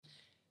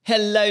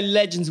Hello,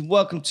 legends, and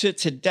welcome to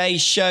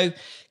today's show.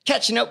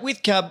 Catching Up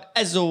with Cub,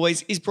 as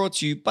always, is brought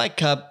to you by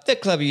Cub, the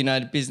Club of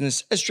United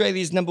Business,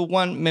 Australia's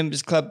 #1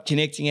 members club,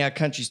 connecting our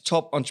country's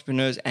top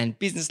entrepreneurs and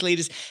business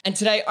leaders. And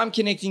today, I'm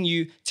connecting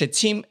you to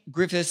Tim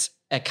Griffiths,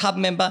 a Cub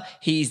member.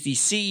 He is the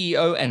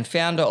CEO and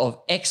founder of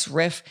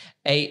XREF,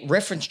 a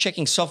reference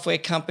checking software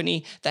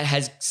company that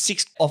has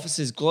 6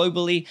 offices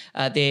globally.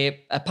 They're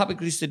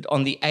publicly listed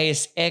on the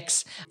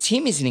ASX.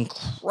 Tim is an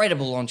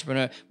incredible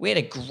entrepreneur. We had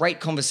a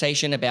great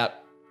conversation about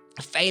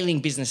failing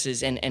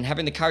businesses and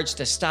having the courage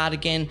to start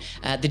again,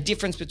 the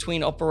difference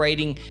between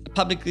operating a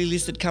publicly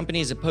listed company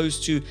as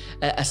opposed to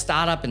a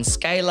startup and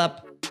scale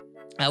up.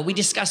 We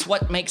discuss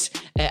what makes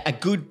a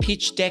good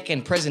pitch deck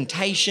and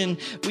presentation.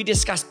 We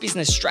discuss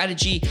business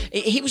strategy.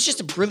 He was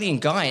just a brilliant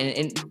guy.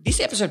 And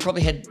this episode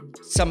probably had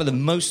some of the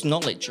most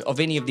knowledge of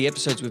any of the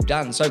episodes we've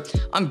done. So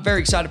I'm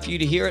very excited for you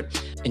to hear it.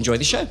 Enjoy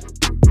the show.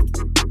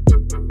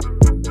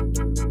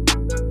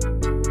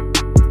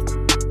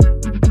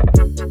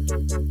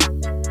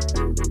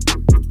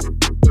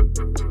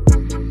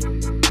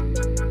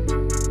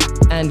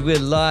 And we're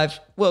live.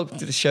 Welcome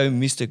to the show,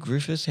 Mr.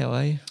 Griffiths. How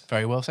are you?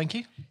 Very well, thank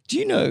you. Do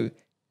you know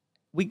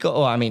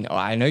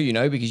I know you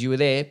know because you were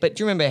there, but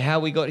do you remember how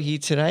we got here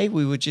today?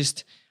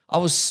 I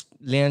was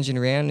lounging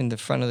around in the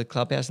front of the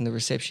clubhouse, in the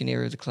reception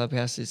area of the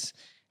clubhouse,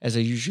 as I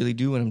usually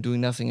do when I'm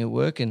doing nothing at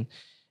work, and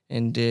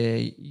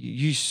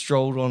you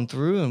strolled on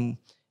through,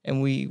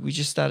 and we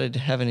just started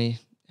having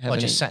I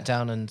just sat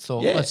down and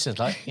thought, Yeah. well, it's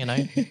like,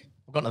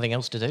 I've got nothing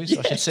else to do, so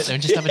I should sit there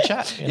and just have a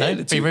chat.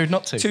 It'd be rude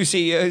not to. 2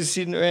 CEOs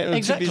sitting around.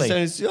 Exactly.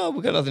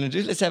 We've got nothing to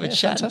do. Let's have a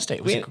chat. Fantastic.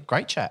 It was a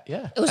great chat,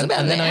 yeah. It was about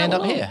and then an I end hour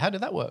up long. here. How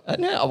did that work?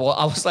 No, well,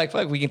 I was like,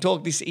 fuck, we can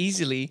talk this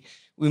easily.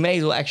 We may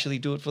as well actually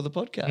do it for the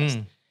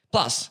podcast.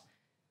 Plus,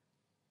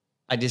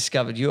 I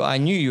discovered you. I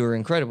knew you were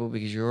incredible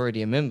because you're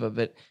already a member,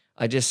 but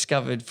I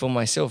discovered for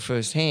myself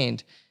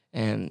firsthand,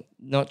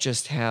 not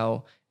just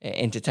how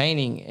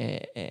entertaining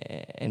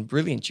and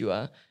brilliant you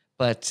are,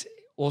 but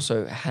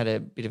also had a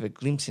bit of a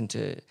glimpse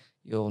into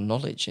your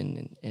knowledge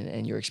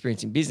and your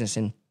experience in business.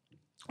 And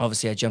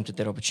obviously I jumped at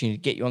that opportunity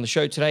to get you on the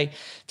show today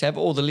to have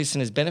all the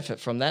listeners benefit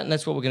from that. And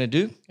that's what we're going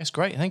to do. It's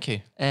great, thank you.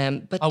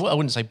 But I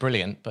wouldn't say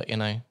brilliant, but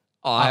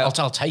I'll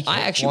take it. I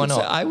actually Why would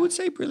not? say, I would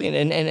say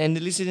brilliant, and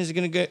the listeners are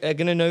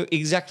going to know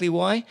exactly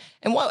why.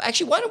 And why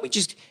don't we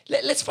just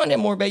let's find out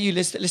more about you.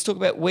 Let's talk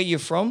about where you're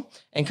from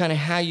and kind of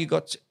how you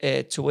got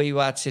to where you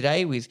are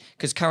today.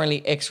 Because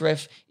currently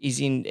XREF is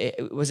in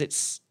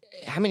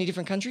how many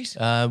different countries?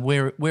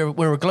 We're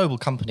a global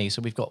company,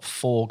 so we've got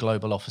 4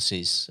 global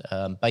offices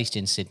based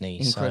in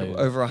Sydney. Incredible. So,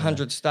 Over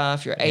 100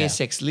 staff. You're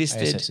ASX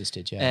listed. ASX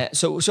listed, yeah.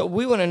 So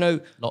we want to know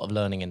A lot of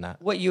learning in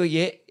that. what you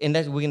are, and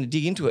that we're going to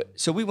dig into it.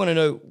 So we want to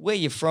know where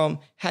you're from,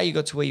 how you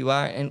got to where you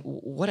are, and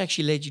what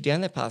actually led you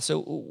down that path.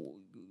 So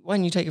why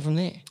don't you take it from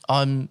there?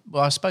 Well,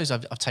 I suppose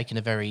I've taken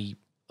a very,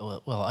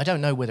 well, I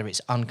don't know whether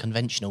it's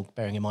unconventional,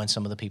 bearing in mind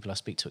some of the people I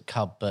speak to at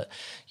Cub, but,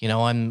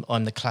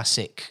 I'm the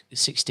classic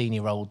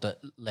 16-year-old that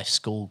left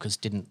school because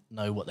didn't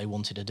know what they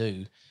wanted to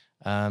do.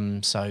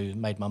 So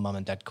made my mum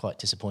and dad quite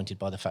disappointed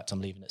by the fact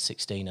I'm leaving at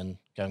 16 and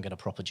go and get a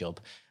proper job.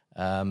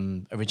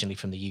 Originally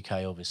from the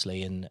UK,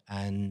 obviously, and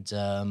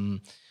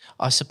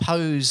I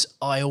suppose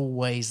I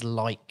always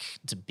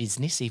liked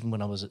business, even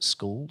when I was at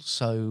school.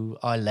 So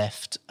I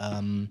left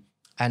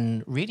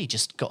and really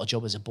just got a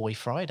job as a boy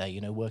Friday,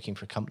 working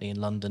for a company in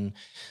London,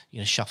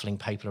 shuffling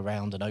paper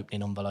around and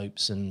opening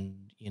envelopes and,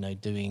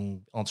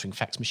 answering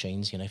fax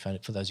machines,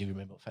 for those of you who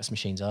remember what fax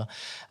machines are.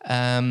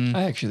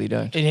 I actually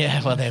don't.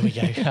 Yeah, well, there we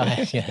go.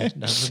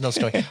 There's another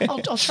story.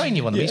 I'll train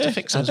you on them. I used to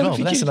fix them as well,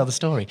 but that's another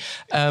story.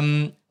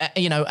 And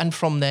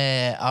from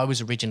there, I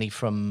was originally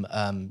from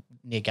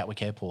near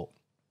Gatwick Airport.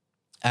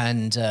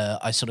 And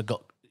I sort of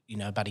got,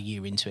 about a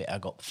year into it, I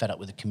got fed up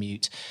with the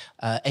commute.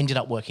 Ended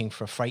up working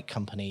for a freight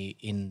company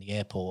in the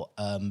airport,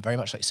 very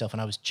much like yourself,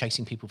 and I was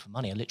chasing people for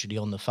money. I literally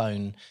on the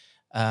phone,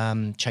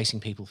 chasing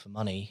people for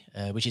money,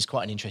 which is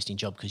quite an interesting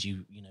job because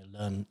you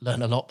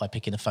learn a lot by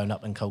picking the phone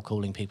up and cold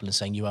calling people and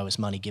saying, you owe us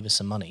money, give us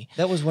some money.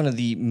 That was one of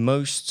the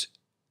most,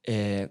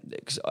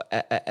 because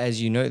as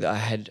you know,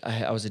 that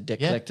I was a debt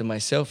collector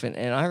myself,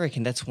 and I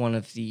reckon that's one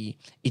of the,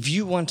 if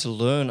you want to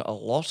learn a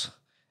lot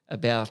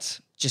about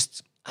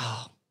just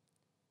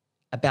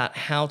about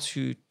how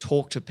to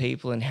talk to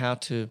people and how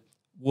to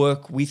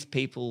work with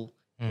people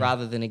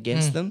rather than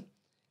against them,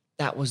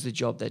 that was the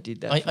job that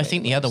did that. I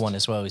think the other one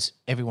as well is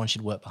everyone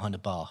should work behind a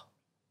bar.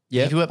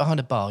 Yeah. If you work behind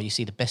a bar, you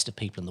see the best of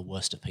people and the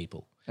worst of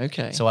people.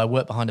 Okay. So I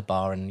worked behind a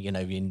bar and,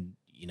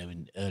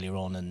 earlier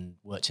on and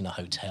worked in a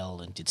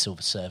hotel and did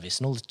silver service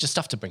and all just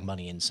stuff to bring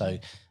money in. So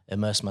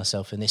immersed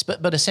myself in this.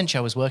 But essentially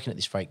I was working at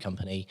this freight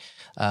company.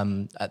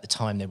 At the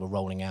time they were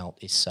rolling out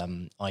this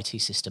IT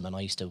system, and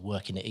I used to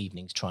work in the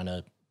evenings trying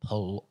to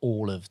pull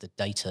all of the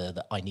data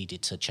that I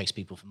needed to chase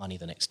people for money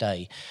the next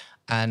day,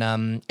 and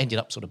ended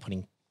up sort of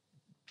putting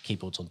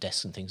keyboards on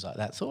desks and things like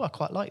that. Thought I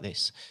quite like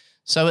this.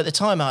 So at the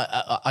time,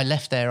 I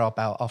left there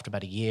after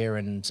about a year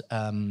and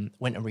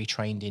went and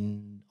retrained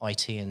in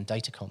IT and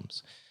data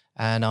comms.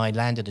 and I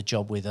landed a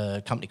job with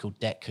a company called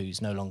DEC,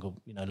 who's no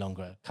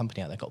longer a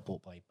company out there, got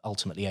bought by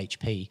ultimately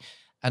HP.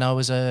 And I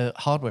was a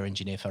hardware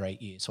engineer for 8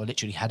 years. So I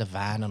literally had a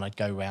van and I'd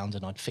go around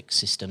and I'd fix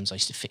systems. I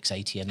used to fix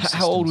ATM systems.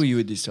 How old were you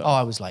at this time? Oh,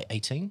 I was like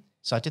 18.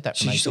 So I did that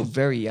from You're 18. still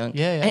very young.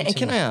 Yeah. And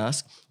can I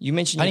ask, you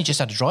mentioned... I only just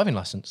had a driving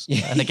license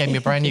and they gave me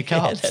a brand new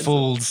car.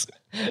 Fools.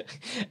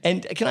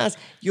 And can I ask,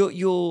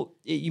 you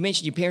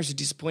mentioned your parents were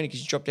disappointed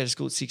because you dropped out of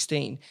school at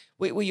 16.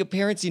 Were your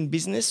parents in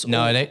business?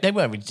 No, they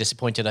weren't really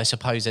disappointed. I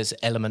suppose there's an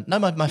element... No,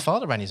 my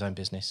father ran his own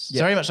business.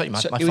 Yeah. Very much like my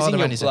it was father in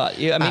your ran his own... blood.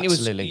 Yeah, I mean,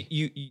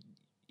 absolutely.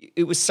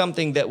 It was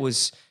something that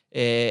was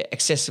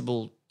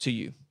accessible to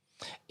you.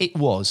 It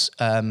was.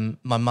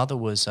 My mother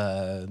was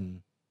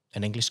an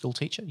English school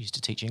teacher, used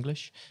to teach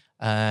English.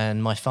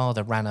 And my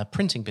father ran a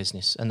printing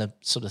business. And the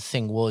sort of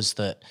thing was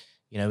that,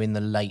 in the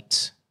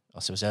late,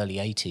 I suppose early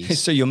 80s.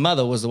 So your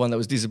mother was the one that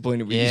was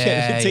disappointed with you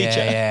as a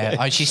teacher.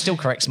 Yeah. She still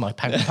corrects my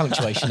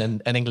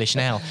punctuation and English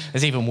now.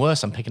 It's even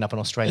worse. I'm picking up an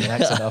Australian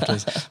accent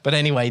afterwards. But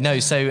anyway,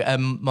 no. So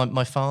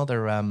my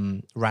father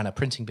ran a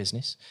printing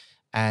business.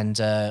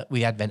 And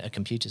we invented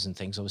computers and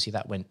things. Obviously,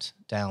 that went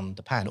down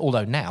the pan.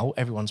 Although now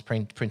everyone's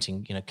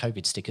printing,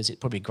 COVID stickers. It's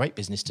probably a great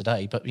business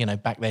today, but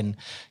back then,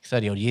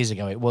 30 odd years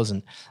ago, it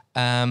wasn't.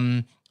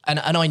 And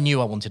I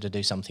knew I wanted to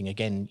do something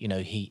again.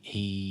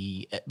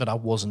 But I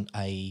wasn't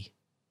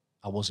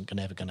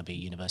ever going to be at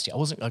university. I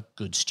wasn't a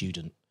good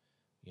student.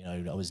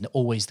 I was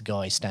always the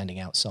guy standing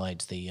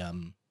outside the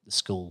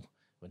school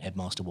when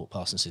headmaster walked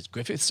past and says,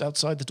 "Griffith's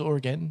outside the door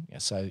again." Yeah,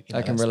 so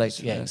I can relate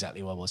to that. Yeah,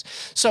 exactly what I was.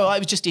 So I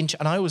was just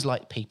and I always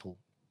liked people.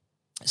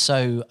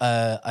 So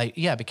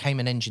I became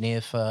an engineer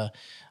for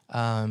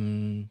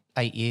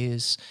 8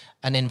 years,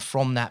 and then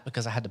from that,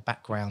 because I had a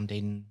background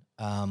in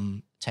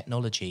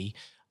technology,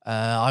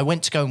 I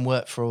went to go and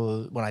work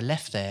when I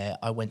left there,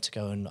 I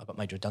got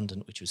made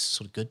redundant, which was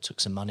sort of good,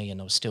 took some money,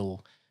 and I was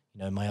still,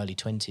 in my early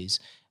 20s.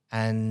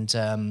 And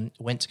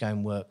went to go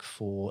and work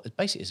for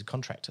basically as a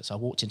contractor. So I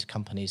walked into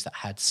companies that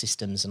had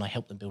systems, and I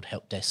helped them build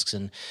help desks.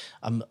 And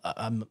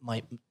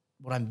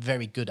what I'm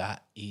very good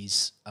at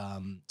is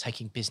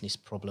taking business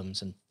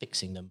problems and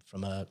fixing them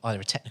from either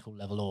a technical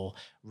level or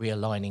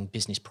realigning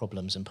business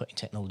problems and putting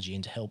technology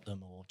in to help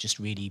them, or just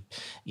really,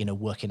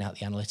 working out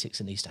the analytics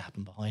that needs to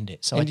happen behind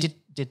it. So I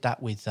did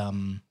that with,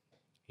 for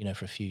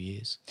a few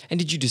years. And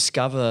did you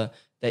discover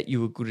that you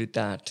were good at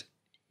that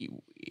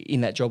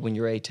in that job when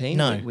you were 18?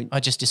 No, I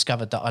just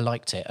discovered that I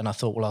liked it, and I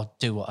thought, well, I'll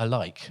do what I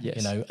like.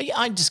 Yes.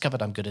 I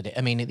discovered I'm good at it.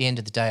 I mean, at the end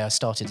of the day, I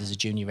started as a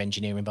junior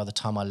engineer, and by the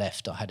time I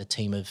left, I had a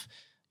team of,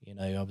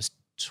 I was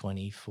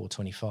 24,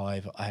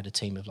 25. I had a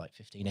team of like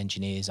 15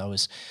 engineers. I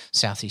was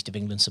Southeast of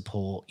England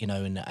support,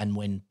 and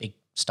when big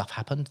stuff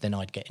happened, then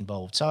I'd get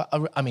involved. So,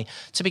 I mean,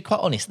 to be quite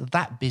honest,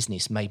 that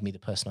business made me the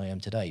person I am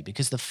today,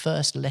 because the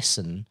first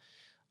lesson,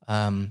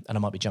 and I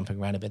might be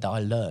jumping around a bit, that I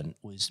learned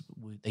was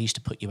they used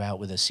to put you out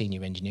with a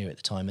senior engineer at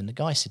the time. And the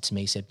guy said to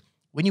me,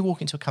 when you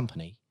walk into a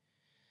company,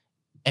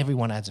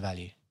 everyone adds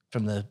value,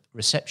 from the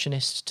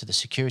receptionist to the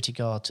security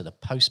guard to the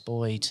post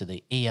boy to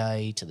the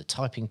EA to the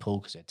typing pool,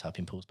 because they had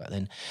typing pools back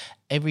then.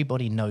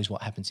 Everybody knows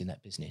what happens in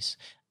that business.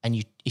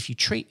 And if you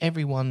treat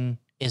everyone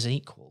as an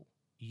equal,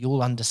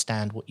 you'll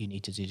understand what you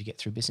need to do to get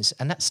through business.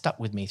 And that stuck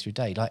with me through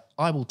day. Like,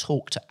 I will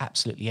talk to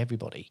absolutely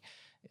everybody,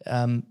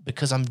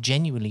 because I'm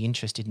genuinely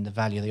interested in the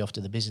value they offer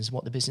to the business and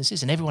what the business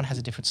is, and everyone has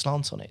a different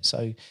slant on it.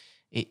 So,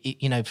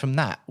 from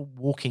that,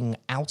 walking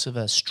out of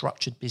a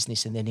structured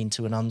business and then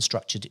into an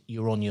unstructured,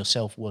 you're on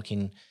yourself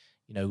working,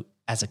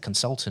 as a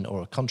consultant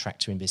or a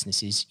contractor in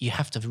businesses, you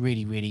have to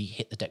really, really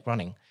hit the deck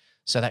running.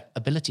 So that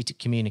ability to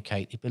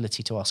communicate, the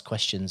ability to ask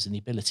questions, and the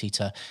ability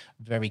to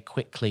very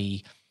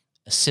quickly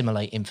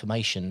assimilate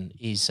information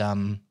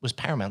was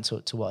paramount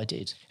to what I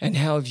did. And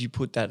how have you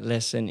put that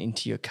lesson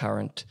into your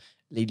current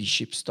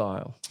leadership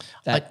style,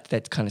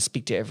 that kind of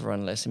speak to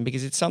everyone lesson?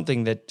 Because it's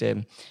something that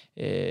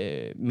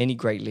many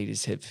great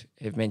leaders have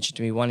mentioned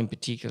to me. One in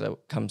particular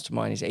comes to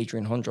mind is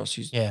Adrian Hondros,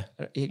 who's I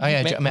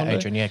met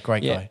Adrian. Yeah,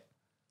 great guy.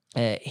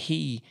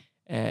 He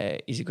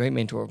is a great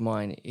mentor of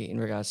mine in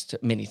regards to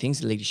many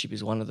things. Leadership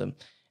is one of them.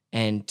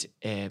 And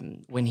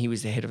when he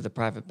was the head of the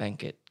private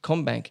bank at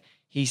CommBank,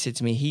 he said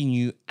to me he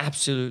knew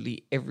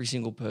absolutely every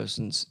single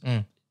person's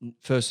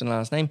first and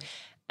last name,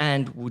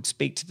 and would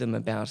speak to them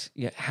about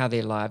how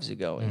their lives are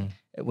going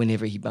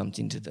whenever he bumped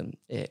into them.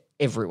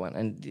 Everyone,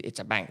 and it's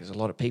a bank, there's a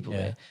lot of people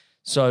there.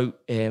 So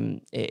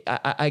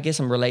I guess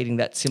I'm relating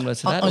that similar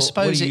to that. I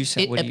suppose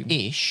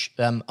ish.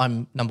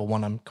 I'm number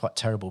one. I'm quite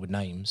terrible with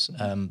names,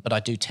 but I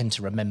do tend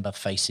to remember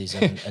faces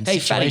and hey,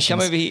 situations. Fatty, come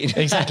over here.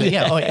 Exactly.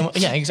 Yeah.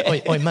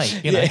 Oi,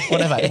 mate.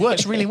 Whatever. It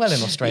works really well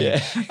in Australia.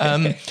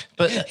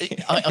 But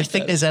I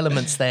think there's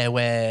elements there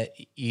where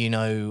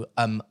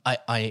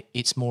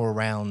it's more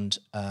around.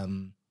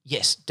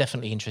 Yes,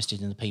 definitely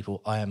interested in the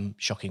people. I am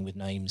shocking with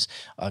names.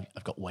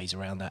 I've got ways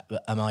around that.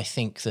 But I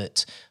think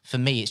that for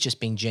me, it's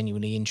just being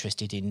genuinely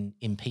interested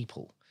in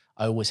people.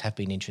 I always have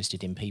been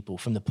interested in people,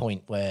 from the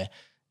point where,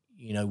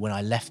 when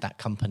I left that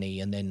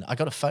company, and then I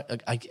got a phone.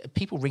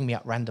 People ring me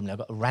up randomly. I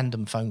got a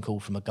random phone call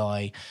from a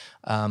guy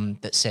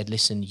that said,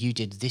 "Listen, you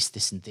did this,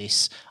 this, and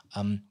this.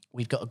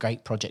 We've got a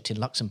great project in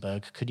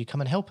Luxembourg. Could you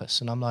come and help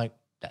us?" And I'm like,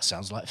 "That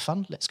sounds like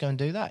fun. Let's go and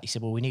do that." He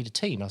said, "Well, we need a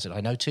team." I said,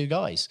 "I know 2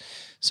 guys."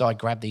 So I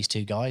grabbed these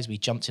 2 guys. We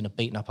jumped in a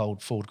beaten up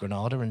old Ford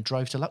Granada and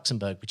drove to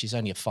Luxembourg, which is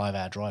only a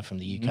 5-hour drive from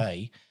the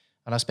UK.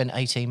 And I spent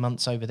 18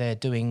 months over there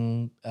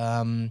doing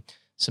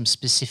some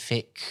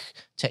specific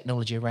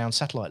technology around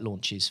satellite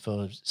launches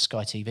for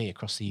Sky TV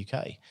across the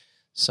UK.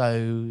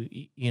 So,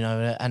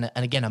 and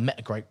again, I met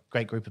a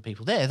great group of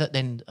people there that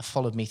then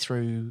followed me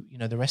through,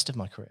 the rest of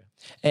my career.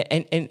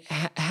 And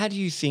how do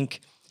you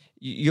think,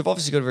 you've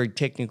obviously got a very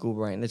technical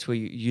brain. That's where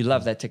you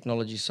love that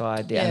technology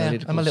side, the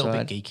analytical side. I'm a little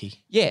bit geeky.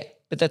 Yeah,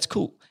 but that's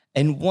cool.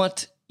 And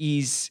what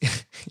is,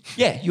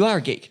 yeah, you are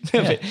a geek.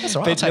 Yeah, that's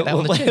all right. I'll take that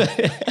on the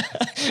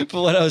chin.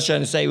 But what I was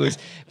trying to say was,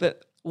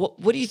 but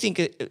what do you think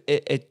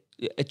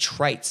are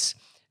traits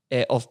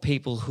of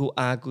people who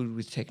are good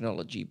with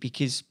technology?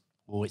 Because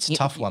it's a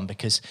tough one,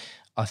 because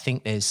I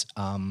think there's,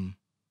 I'm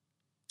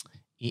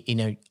a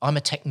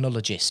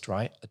technologist,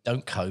 right? I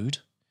don't code,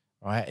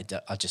 right?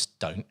 I just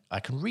don't. I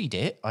can read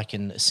it, I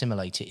can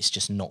assimilate it. It's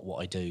just not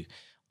what I do.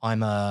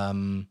 I'm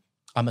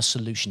a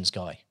solutions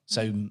guy.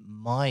 So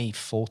my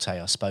forte,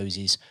 I suppose,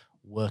 is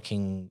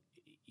working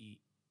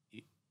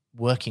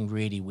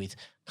really with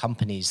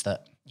companies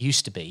that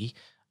used to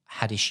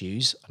had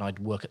issues, and I'd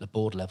work at the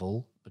board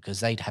level because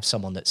they'd have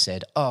someone that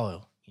said,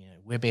 "Oh,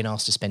 we're being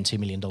asked to spend $2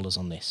 million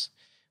on this,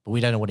 but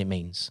we don't know what it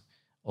means."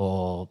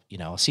 Or,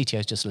 our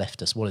CTO's just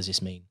left us. What does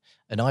this mean?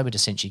 And I would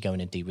essentially go in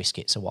and de-risk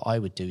it. So what I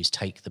would do is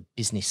take the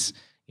business,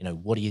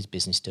 what is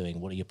business doing?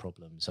 What are your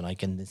problems? And I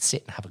can then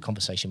sit and have a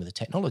conversation with the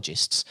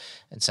technologists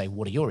and say,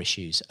 what are your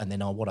issues? And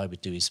then what I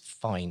would do is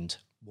find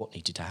what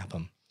needed to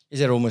happen. Is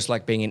that almost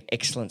like being an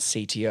excellent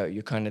CTO?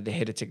 You're kind of the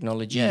head of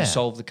technology. You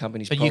solve the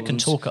company's problems. But you can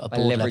talk at a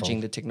board by leveraging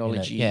level, the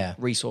technology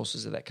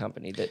resources of that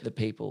company, the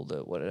people,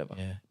 the whatever.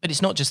 Yeah. But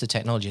it's not just the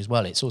technology as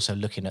well. It's also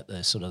looking at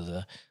the sort of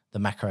the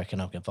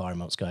macroeconomic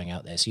environments going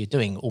out there. So you're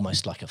doing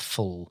almost like a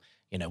full,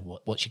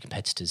 what's your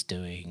competitors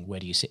doing? Where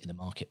do you sit in the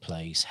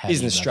marketplace?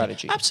 Business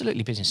strategy.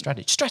 Absolutely, business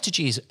strategy.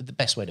 Strategy is the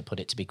best way to put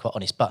it, to be quite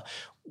honest. But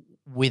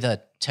with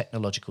a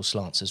technological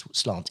slant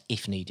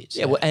if needed.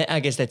 Yeah, well,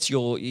 I guess that's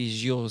your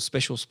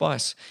special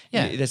spice.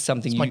 Yeah, that's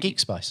something. It's my geek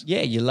spice.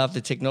 Yeah, you love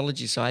the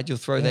technology side. You'll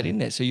throw that in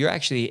there. So you're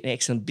actually an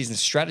excellent business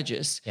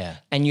strategist. Yeah,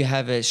 and you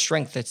have a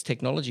strength that's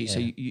technology. Yeah. So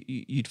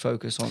you'd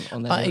focus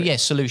on that.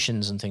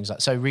 Solutions and things like.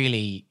 So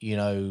really,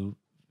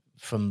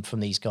 from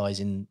these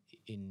guys in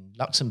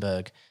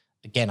Luxembourg,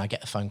 again, I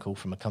get a phone call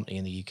from a company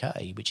in the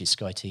UK, which is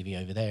Sky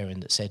TV over there,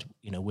 and that said,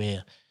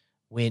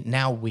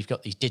 we've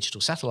got these digital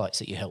satellites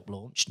that you help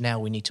launch. Now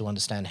we need to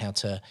understand how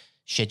to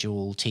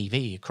schedule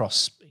TV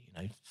across,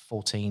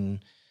 14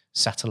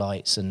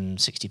 satellites and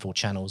 64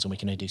 channels, and we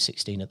can only do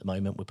 16 at the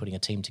moment. We're putting a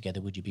team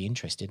together. Would you be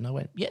interested? And I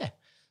went, yeah.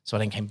 So I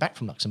then came back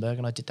from Luxembourg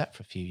and I did that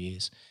for a few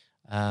years,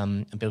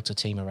 and built a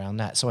team around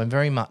that. So I'm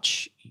very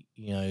much,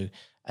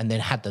 and then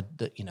had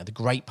the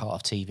great part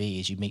of TV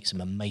is you meet some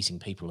amazing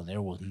people and they're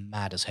all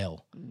mad as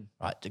hell,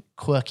 right? The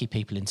quirky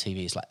people in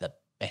TV is like the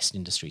best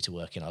industry to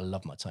work in. I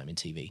love my time in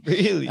TV.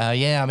 Really?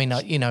 Yeah. I mean,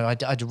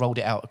 I'd rolled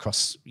it out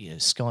across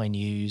Sky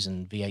News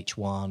and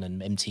VH1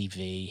 and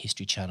MTV,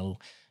 History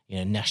Channel,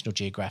 National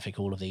Geographic,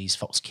 all of these,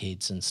 Fox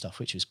Kids and stuff,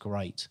 which was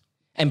great.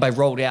 And by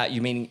rolled out, you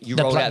mean you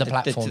rolled out the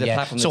platform? The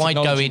platform. So I'd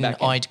go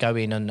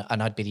in and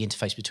I'd be the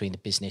interface between the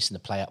business and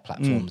the play out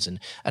platforms. And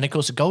of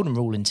course, the golden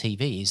rule in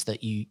TV is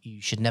that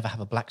you should never have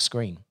a black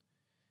screen,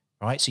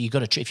 right? So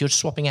if you're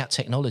swapping out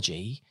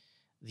technology,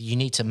 you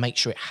need to make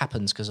sure it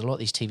happens, because a lot of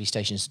these TV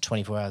stations are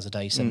 24 hours a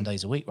day, 7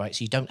 days a week, right?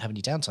 So you don't have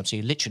any downtime. So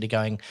you're literally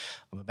going,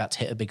 I'm about to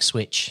hit a big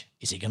switch.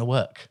 Is it going to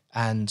work?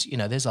 And,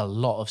 there's a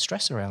lot of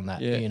stress around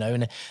that,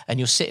 and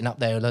you're sitting up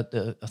there.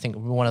 I think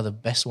one of the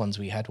best ones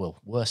we had,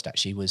 well, worst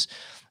actually, was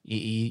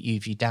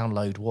if you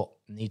download what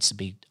needs to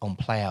be on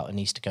play out, it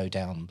needs to go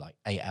down like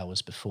 8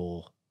 hours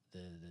before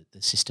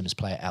the systems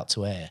play it out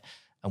to air.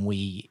 And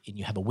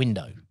you have a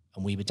window,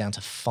 and we were down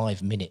to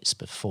 5 minutes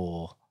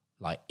before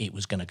like it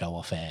was going to go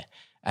off air.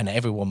 And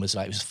everyone was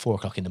like, it was 4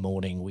 o'clock in the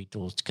morning. We'd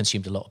all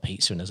consumed a lot of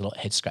pizza and there's a lot of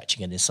head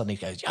scratching. And then suddenly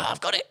it goes, yeah, I've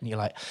got it. And you're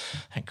like,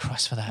 thank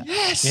Christ for that.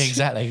 Yes. Yeah,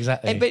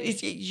 exactly. But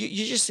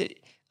you just,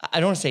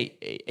 I don't want to say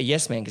a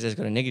yes man because that's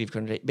got a negative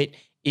connotation, but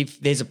if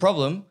there's a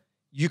problem,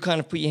 you kind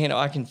of put your hand,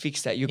 I can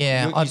fix that. You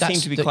seem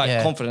to be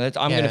quite confident.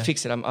 I'm going to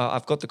fix it.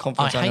 I've got the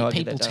confidence. I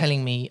hate people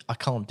telling me I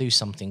can't do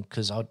something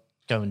because I'd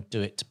go and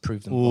do it to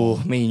prove them wrong.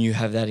 Oh, me and you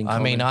have that in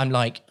common. I mean, I'm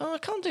like, I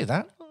can't do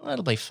that.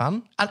 That'll be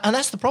fun. And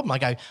that's the problem. I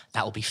go,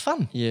 that'll be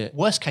fun. Yeah.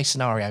 Worst case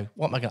scenario,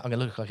 what am I going to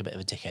look like a bit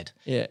of a dickhead.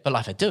 Yeah. But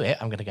if I do it,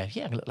 I'm going to go,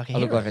 yeah, I'm going to look like a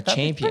hero. Look like a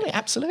champion.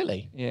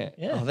 Absolutely. Yeah.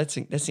 Oh, that's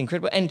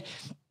incredible. And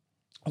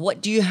what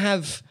do you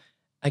have,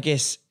 I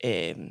guess,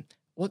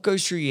 what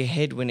goes through your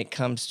head when it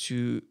comes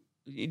to,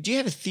 do you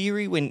have a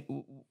theory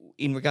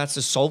in regards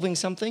to solving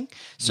something?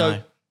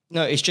 So,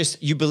 no, it's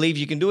just you believe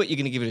you can do it, you're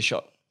going to give it a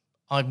shot.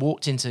 Yes,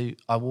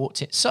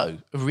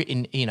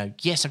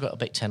 I got a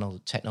bit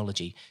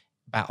technology,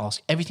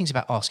 about everything's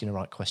about asking the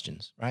right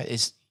questions, right?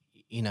 It's,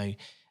 you know,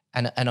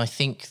 and I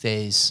think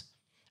and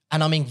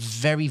I'm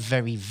very,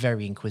 very,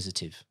 very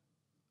inquisitive.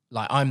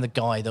 Like, I'm the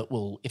guy that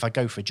will, if I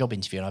go for a job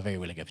interview, and I very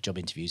rarely go for job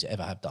interviews,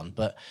 ever have done,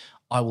 but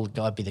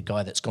I'd be the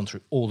guy that's gone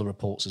through all the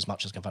reports as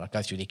much as I can find. I'll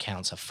go through the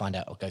accounts,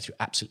 I'll go through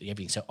absolutely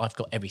everything. So I've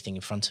got everything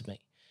in front of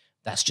me.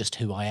 That's just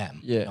who I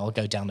am. Yeah. You know, I'll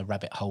go down the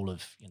rabbit hole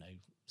of, you know,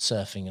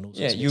 surfing and all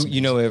sorts Yeah, of things. you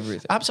know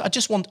everything. Absolutely.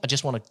 I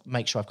just want to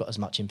make sure I've got as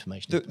much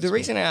information. The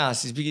reason I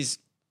ask is because,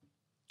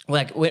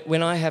 like,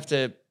 when I have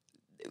to,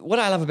 what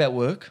I love about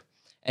work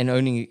and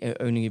owning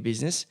a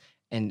business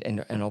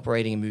and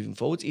operating and moving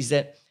forwards is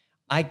that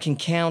I can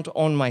count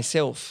on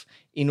myself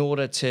in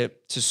order to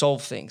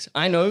solve things.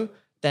 I know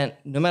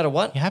that no matter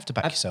what, you have to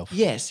back yourself.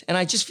 Yes, and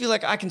I just feel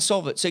like I can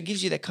solve it. So it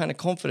gives you that kind of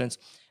confidence.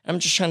 I'm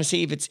just trying to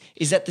see if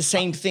is that the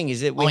same thing?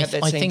 Is it we have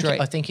that same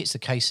trait? I think it's the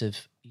case of,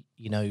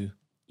 you know,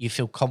 you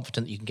feel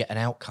confident that you can get an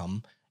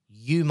outcome.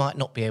 You might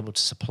not be able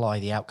to supply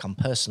the outcome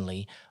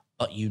personally,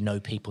 but you know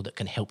people that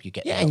can help you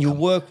get the outcome. And you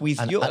work with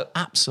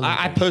absolutely.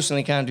 I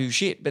personally can't do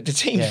shit, but the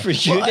team's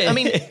pretty good. Well, I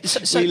mean,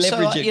 we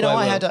leverage it. You know,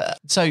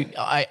 quite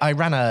I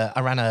ran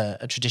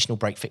a traditional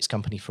break fix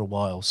company for a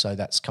while. So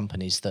that's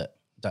companies that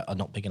are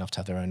not big enough to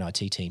have their own IT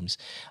teams.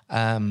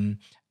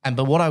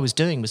 But what I was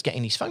doing was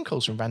getting these phone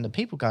calls from random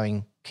people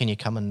going, can you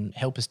come and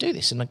help us do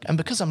this? And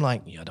because I'm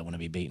like, I don't want to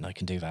be beaten, I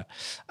can do that.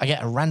 I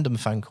get a random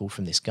phone call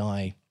from this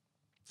guy.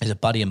 He's a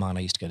buddy of mine I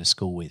used to go to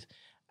school with.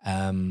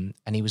 And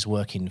he was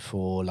working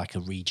for like a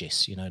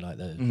Regis, you know, like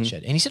the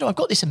shed. And he said, I've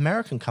got this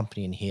American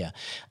company in here,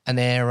 and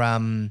they're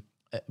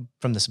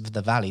from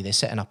the Valley. They're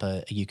setting up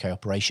a UK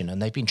operation,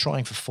 and they've been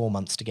trying for 4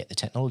 months to get the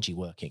technology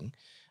working,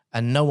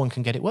 and no one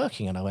can get it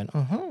working. And I went,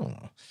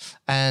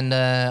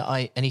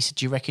 And he said,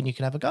 do you reckon you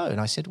can have a go? And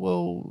I said,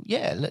 well,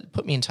 yeah,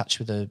 put me in touch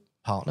with the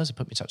partners. I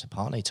put me in touch with a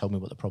partner. He told me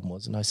what the problem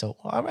was. And I said,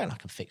 well, I reckon I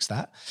can fix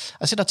that.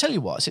 I said, I'll tell you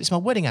what. I said, it's my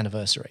wedding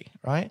anniversary,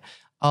 right?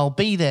 I'll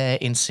be there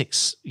in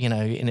 6,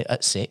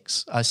 at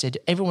 6. I said,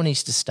 everyone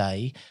needs to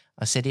stay.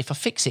 I said, if I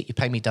fix it, you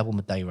pay me double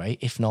my day rate.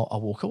 If not,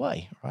 I'll walk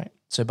away, right?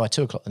 So by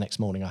 2:00 the next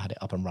morning, I had it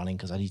up and running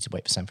because I needed to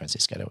wait for San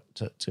Francisco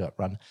to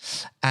run.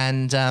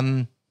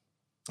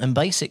 And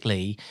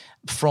basically,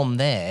 from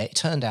there, it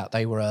turned out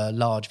they were a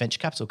large venture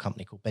capital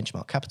company called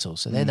Benchmark Capital.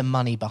 So they're the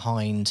money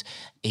behind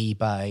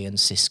eBay and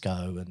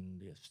Cisco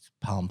and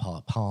Palm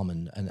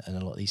and a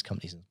lot of these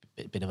companies, and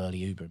a bit of early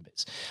Uber and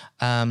bits.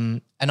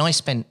 And I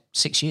spent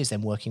 6 years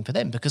then working for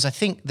them, because I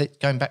think that,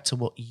 going back to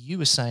what you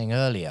were saying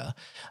earlier,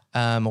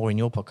 or in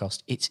your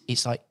podcast,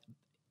 it's like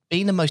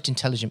being the most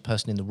intelligent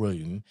person in the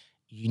room.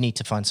 You need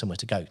to find somewhere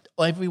to go.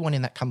 Everyone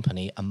in that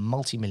company are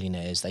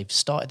multimillionaires. They've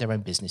started their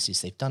own businesses.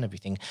 They've done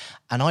everything.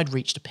 And I'd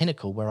reached a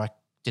pinnacle where I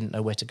didn't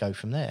know where to go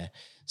from there.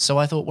 So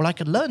I thought, well, I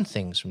could learn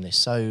things from this.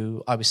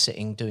 So I was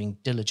sitting doing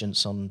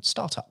diligence on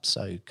startups.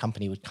 So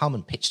company would come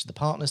and pitch to the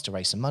partners to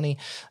raise some money.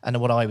 And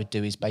what I would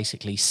do is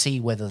basically see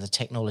whether the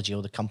technology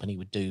or the company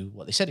would do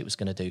what they said it was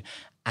going to do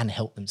and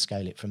help them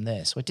scale it from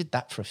there. So I did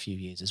that for a few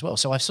years as well.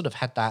 So I've sort of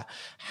had that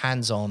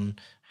hands-on,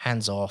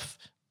 hands-off,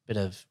 bit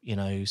of,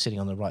 sitting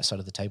on the right side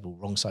of the table,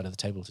 wrong side of the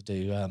table to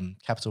do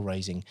capital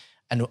raising.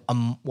 And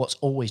what's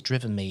always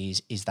driven me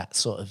is that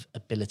sort of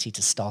ability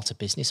to start a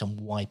business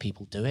and why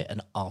people do it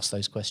and ask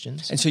those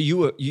questions. And so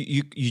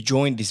you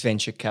joined this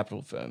venture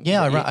capital firm.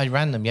 Yeah, I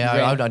ran them. Yeah,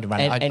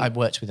 I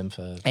worked with them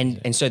for.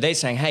 And so they're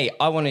saying, hey,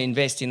 I want to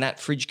invest in that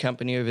fridge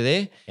company over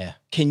there. Yeah.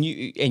 Can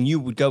you? And you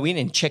would go in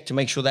and check to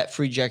make sure that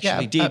fridge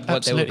actually did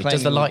what they were claiming.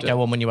 Does the light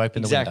go on when you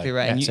open the window? Exactly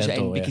right.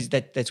 And because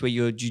that's where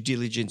your due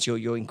diligence,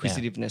 your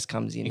inquisitiveness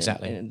comes in.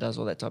 Exactly. And does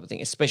all that type of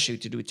thing, especially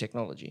to do with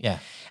technology. Yeah.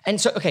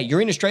 And so, okay, you're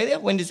in Australia.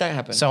 When does that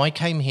happen? So I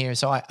came here.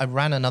 So I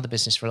ran another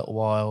business for a little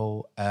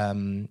while.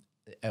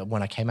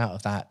 When I came out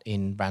of that,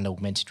 ran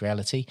augmented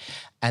reality,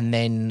 and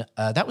then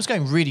that was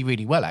going really,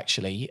 really well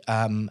actually.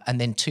 And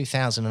then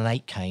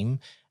 2008 came,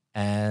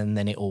 and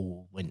then it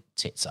all went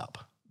tits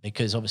up,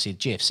 because obviously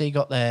GFC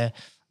got there.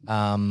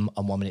 And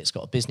 1 minute it's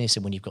got a business,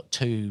 and when you've got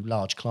 2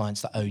 large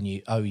clients that owe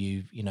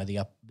you,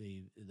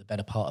 the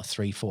better part of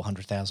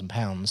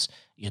 £300,000-400,000,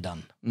 you're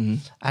done. Mm-hmm.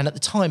 And at the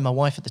time, my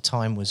wife at the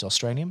time was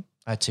Australian.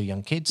 I had 2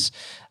 young kids,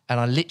 and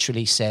I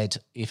literally said,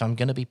 if I'm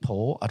going to be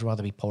poor, I'd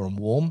rather be poor and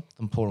warm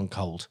than poor and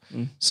cold.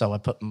 So I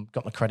got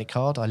my credit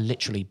card. I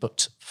literally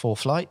booked 4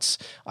 flights.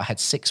 I had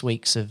 6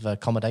 weeks of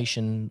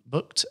accommodation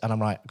booked, and I'm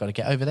like, I've got to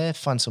get over there,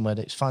 find somewhere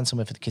for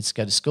the kids to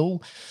go to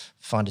school,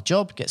 find a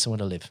job, get somewhere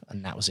to live,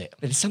 and that was it.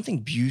 But it's something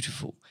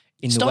beautiful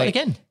in the way.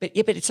 Start again. But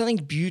it's something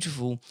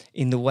beautiful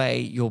in the way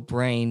your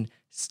brain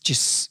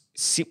just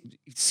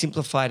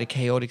simplified a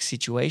chaotic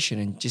situation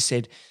and just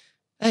said,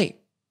 hey,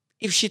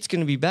 if shit's going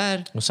to be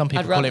bad. Well, some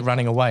people call it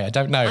running away. I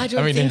don't know. I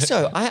don't think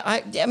so.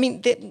 I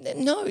mean,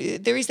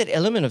 there is that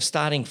element of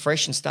starting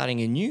fresh and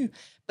starting anew.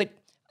 But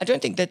I don't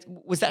think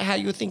was that how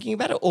you were thinking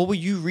about it? Or were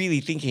you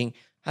really thinking,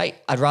 hey,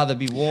 I'd rather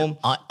be warm?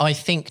 I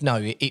think, no,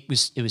 it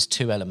was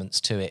 2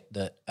 elements to it.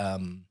 That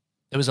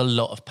there was a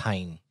lot of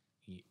pain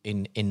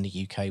in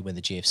the UK when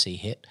the GFC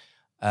hit.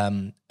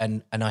 And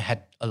I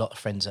had a lot of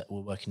friends that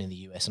were working in the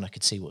US, and I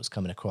could see what was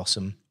coming across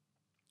them.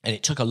 And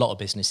it took a lot of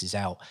businesses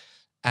out.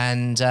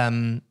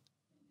 And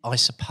I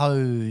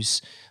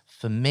suppose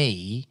for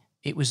me,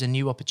 it was a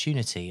new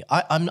opportunity.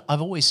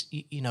 I've always,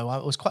 I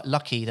was quite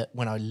lucky that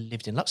when I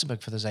lived in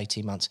Luxembourg for those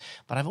 18 months,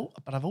 but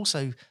I've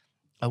also,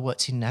 I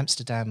worked in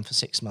Amsterdam for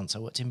 6 months. I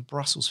worked in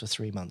Brussels for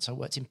 3 months. I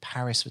worked in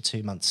Paris for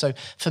 2 months. So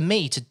for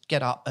me to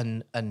get up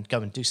and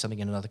go and do something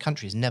in another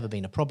country has never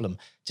been a problem.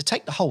 To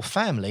take the whole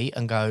family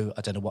and go,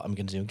 I don't know what I'm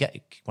going to do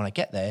when I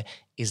get there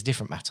is a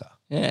different matter.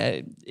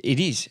 Yeah, it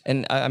is.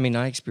 And I mean,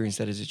 I experienced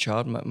that as a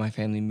child. My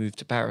family moved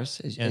to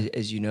Paris,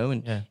 as you know,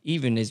 and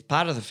even as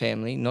part of the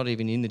family, not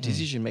even in the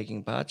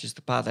decision-making part, just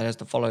the part that has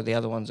to follow the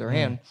other ones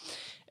around.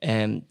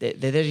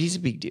 That is a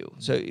big deal.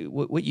 So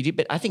what you did,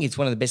 but I think it's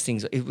one of the best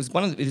things. It was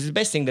the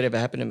best thing that ever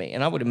happened to me,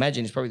 and I would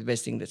imagine it's probably the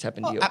best thing that's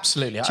happened to your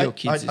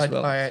kids as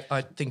well.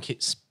 I think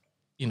it's,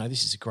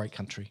 this is a great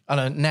country. I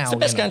know now it's the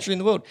best country in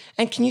the world.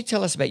 And can you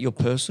tell us about your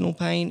personal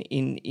pain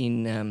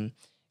when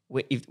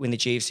the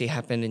GFC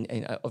happened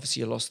and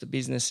obviously you lost the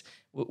business?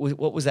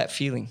 What was that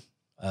feeling?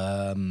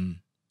 I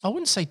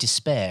wouldn't say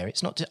despair.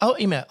 It's not.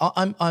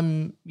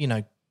 I'm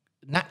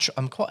natural.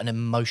 I'm quite an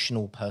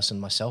emotional person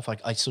myself.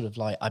 I sort of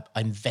I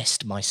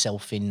invest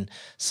myself in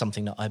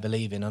something that I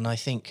believe in, and I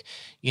think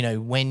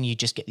when you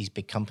just get these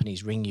big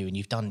companies ring you and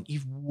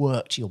you've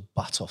worked your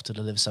butt off to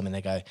deliver something,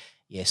 they go,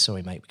 yeah,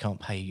 sorry mate, we can't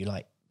pay you.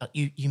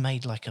 You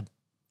made like a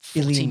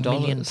 £40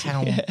 million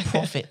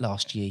profit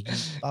last year, you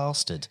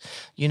bastard.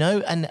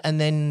 And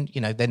then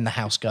then the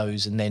house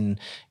goes, and then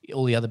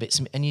all the other bits,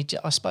 and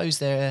I suppose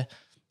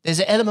there's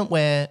an element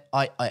where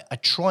I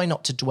try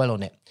not to dwell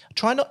on it. I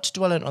try not to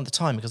dwell on it all the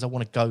time because I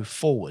want to go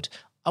forward.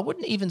 I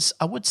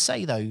would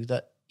say though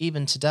that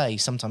even today,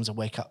 sometimes I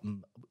wake up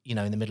and,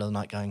 in the middle of the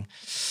night going,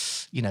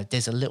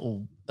 there's a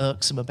little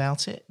irksome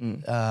about it.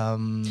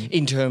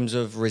 In terms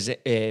of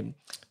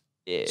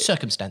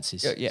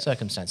circumstances.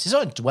 Circumstances. I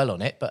don't dwell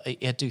on it, but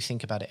I do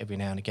think about it every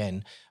now and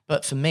again.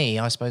 But for me,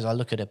 I suppose I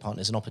look at it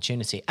as an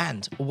opportunity,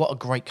 and what a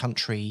great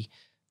country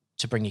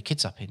to bring your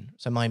kids up in.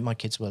 So my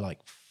kids were like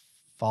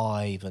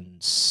 5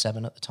 and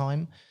 7 at the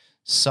time.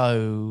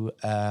 So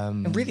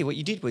and really what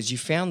you did was you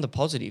found the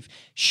positive.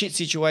 Shit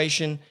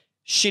situation,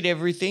 shit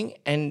everything,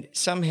 and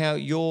somehow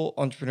your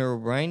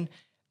entrepreneurial brain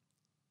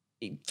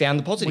found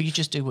the positive. Well, you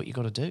just do what you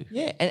got to do.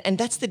 Yeah, and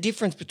that's the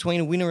difference between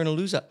a winner and a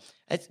loser.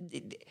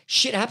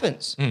 Shit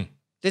happens.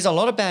 There's a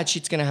lot of bad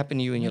shit's going to happen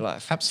to you in your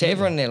life. Absolutely. To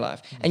everyone in their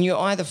life. And you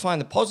either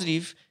find the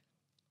positive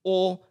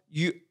or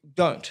you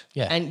don't.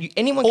 Yeah. And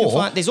anyone can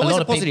find, there's always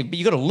a positive, but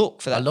you got to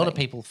look for that. A lot of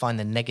people find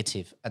the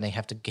negative and they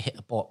have to hit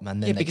the bottom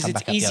and then they come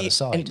back up easier, the other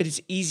side. but it's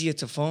easier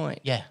to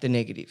find the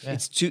negative. Yeah.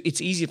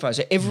 It's easier to find.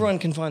 So everyone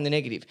can find the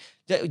negative.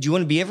 Do you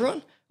want to be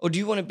everyone? Or do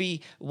you want to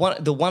be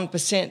the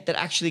 1% that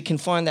actually can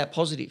find that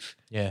positive?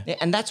 Yeah.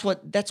 And that's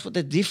what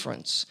the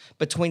difference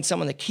between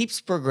someone that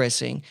keeps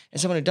progressing and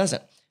someone who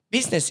doesn't.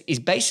 Business is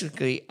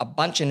basically a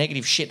bunch of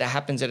negative shit that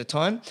happens at a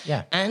time.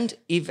 Yeah. And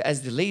if,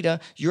 as the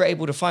leader, you're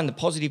able to find the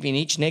positive in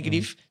each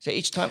negative, so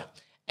each time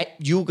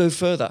you'll go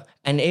further.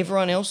 And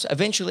everyone else,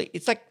 eventually,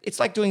 it's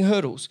like doing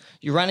hurdles.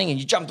 You're running and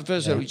you jump the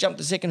first hurdle, you jump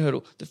the second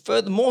hurdle.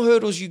 The more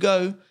hurdles you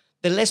go,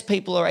 the less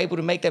people are able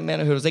to make that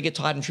amount of hurdles. They get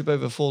tired and trip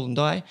over, fall and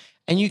die.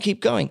 And you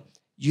keep going.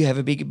 You have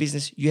a bigger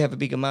business, you have a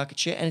bigger market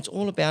share, and it's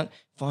all about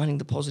finding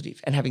the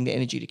positive and having the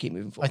energy to keep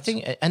moving forward. I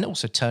think, and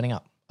also turning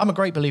up. I'm a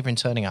great believer in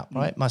turning up,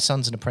 right? My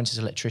son's an apprentice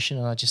electrician,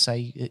 and I just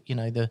say,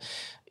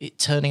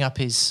 turning up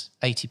is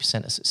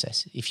 80% of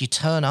success. If you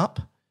turn up,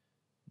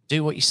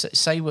 do what you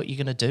say what you're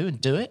going to do and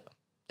do it,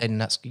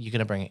 then you're going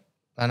to bring it.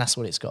 And that's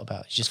what it's got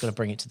about. It's just got to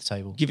bring it to the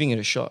table. Giving it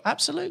a shot.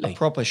 Absolutely. A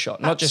proper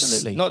shot. Not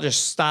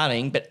just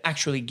starting, but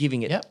actually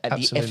giving it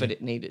the effort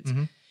it needed.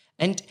 Mm-hmm.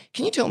 And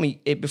can you tell me,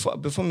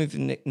 before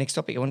moving to the next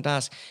topic, I wanted to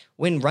ask,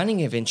 when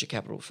running a venture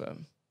capital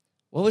firm,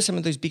 what were some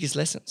of those biggest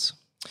lessons?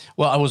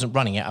 Well, I wasn't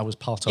running it; I was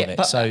part of it.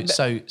 But,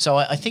 so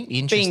I think the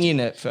interesting being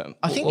in a firm.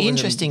 I think the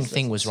interesting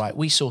thing was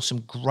we saw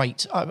some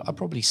great. I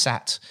probably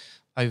sat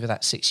over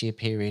that 6-year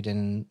period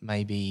in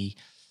maybe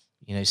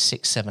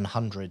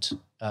 600-700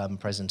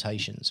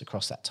 presentations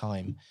across that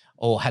time,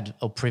 or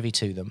privy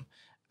to them.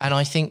 And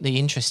I think the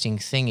interesting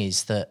thing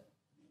is that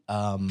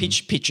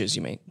pitches,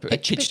 you mean?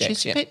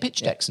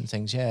 Pitch decks and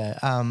things,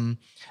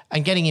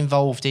 and getting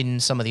involved in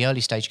some of the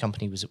early stage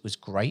company was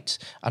great,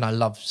 and I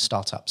love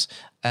startups.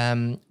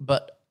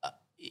 But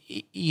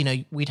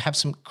we'd have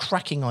some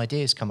cracking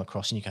ideas come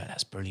across, and you go,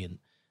 "That's brilliant,"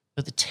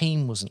 but the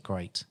team wasn't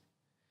great.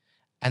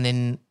 And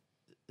then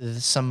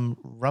some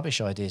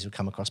rubbish ideas would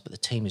come across, but the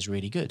team is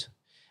really good.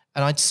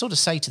 And I'd sort of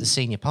say to the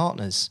senior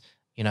partners,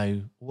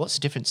 what's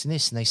the difference in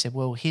this? And they said,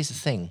 well, here's the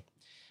thing: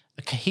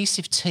 a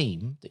cohesive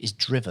team that is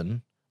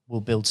driven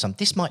will build some.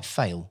 This might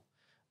fail,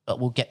 but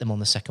we'll get them on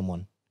the second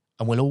one.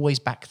 And we'll always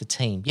back the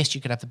team. Yes,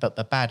 you could have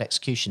a bad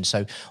execution.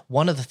 So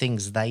one of the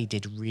things they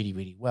did really,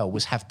 really well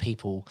was have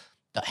people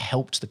that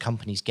helped the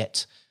companies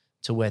get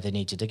to where they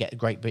needed to get a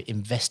great bit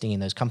investing in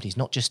those companies,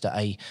 not just at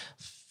a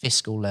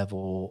fiscal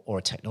level or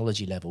a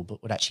technology level,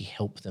 but would actually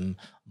help them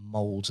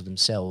mold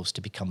themselves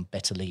to become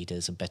better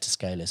leaders and better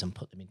scalers and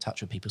put them in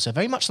touch with people. So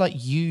very much like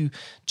you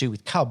do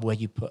with Cub, where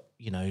you put,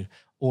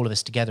 all of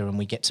us together and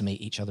we get to meet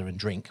each other and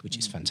drink, which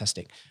is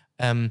fantastic.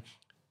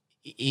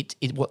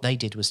 What they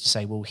did was to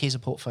say, well, here's a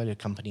portfolio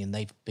company and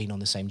they've been on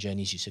the same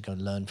journey as you, so go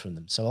and learn from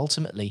them. So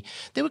ultimately,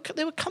 there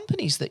were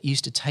companies that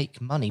used to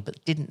take money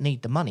but didn't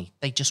need the money.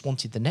 They just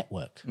wanted the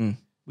network,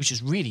 which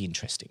is really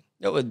interesting.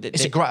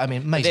 It's a great,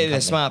 amazing.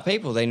 They're smart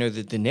people. They know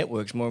that the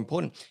network's more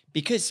important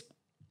because,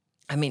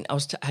 I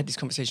had this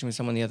conversation with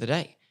someone the other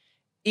day.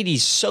 It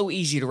is so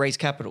easy to raise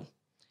capital.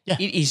 Yeah.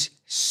 It is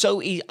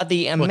so easy.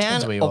 The amount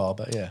depends where you are,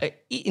 but yeah.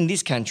 In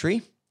this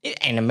country,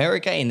 in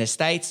America, in the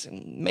States,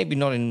 maybe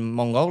not in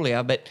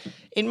Mongolia, but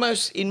in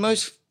most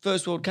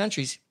first world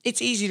countries,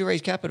 it's easy to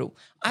raise capital.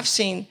 I've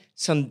seen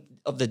some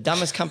of the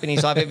dumbest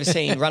companies I've ever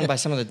seen, run by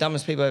some of the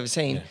dumbest people I've ever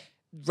seen,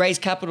 raise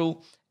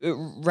capital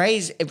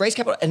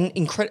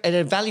at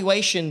a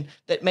valuation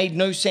that made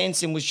no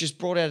sense and was just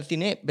brought out of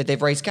thin air, but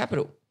they've raised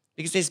capital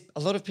because there's a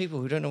lot of people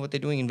who don't know what they're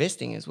doing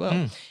investing as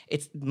well.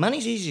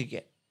 Money's easy to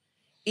get.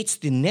 It's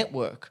the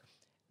network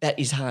that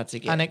is hard to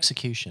get. And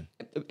execution.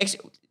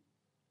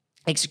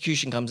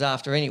 Execution comes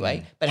after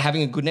anyway, but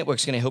having a good network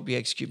is going to help you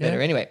execute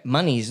better anyway.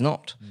 Money is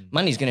not.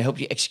 Money is going to help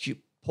you execute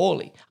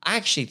poorly. I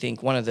actually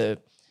think one of the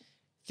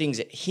things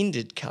that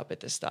hindered Cub at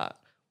the start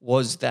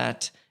was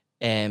that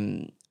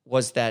I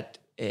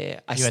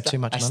had too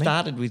much money?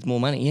 Started with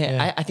more money.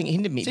 Yeah. I think it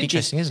hindered me. It's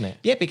interesting, isn't it?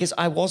 Yeah, because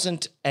I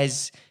wasn't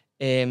as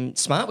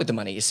smart with the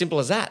money, as simple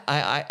as that.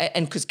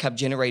 And because Cub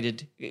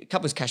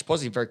was cash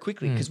positive very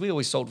quickly because we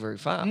always sold very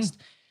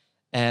fast.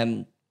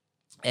 So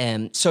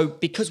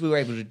because we were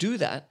able to do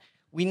that,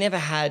 we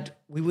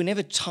were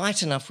never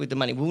tight enough with the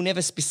money. We were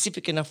never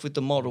specific enough with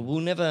the model.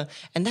 And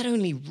that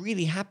only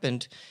really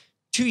happened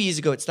 2 years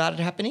ago. It started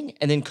happening,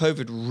 and then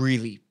COVID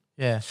really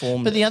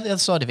formed. But the other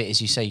side of it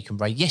is, you say you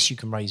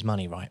can raise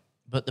money, right?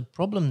 But the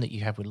problem that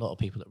you have with a lot of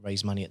people that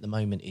raise money at the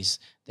moment is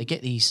they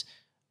get these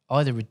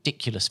either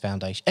ridiculous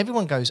foundation.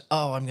 Everyone goes,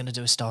 oh, I'm going to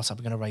do a startup,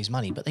 I'm going to raise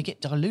money, but they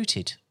get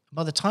diluted.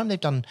 By the time they've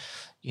done,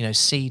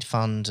 seed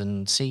fund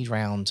and seed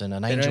round and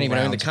an angel round, they don't even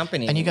own the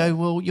company and you go,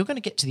 well, you're going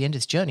to get to the end of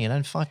this journey and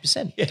own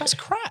 5%. Yeah. That's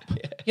crap.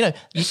 Yeah.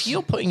 If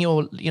you're putting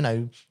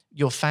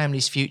your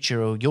family's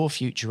future or your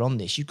future on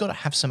this, you've got to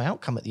have some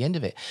outcome at the end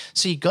of it.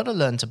 So you've got to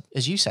learn to,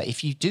 as you say,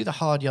 if you do the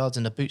hard yards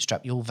and the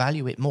bootstrap, you'll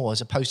value it more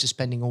as opposed to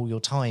spending all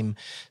your time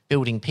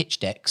building pitch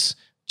decks.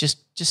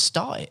 Just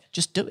start it.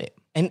 Just do it.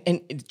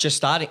 And just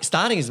starting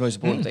is the most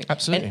important thing.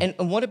 Absolutely.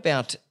 And what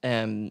about,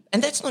 and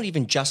that's not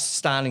even just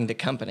starting the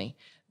company.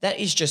 That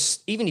is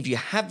just, even if you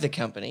have the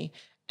company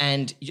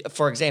and,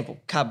 for example,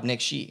 Cub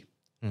next year,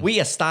 we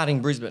are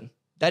starting Brisbane.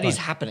 That is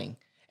happening.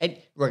 And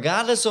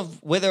regardless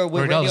of whether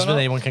we're ready or not,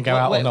 anyone can go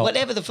out or not.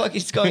 Whatever the fuck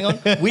is going on,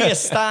 we are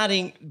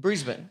starting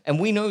Brisbane, and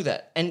we know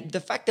that. And the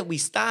fact that we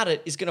started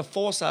is going to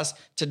force us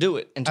to do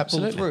it and to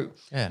pull through.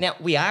 Yeah. Now,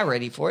 we are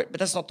ready for it, but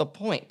that's not the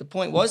point. The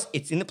point was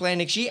it's in the plan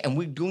next year, and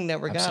we're doing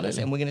that regardless.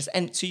 And we're going to.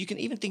 And so you can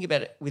even think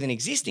about it with an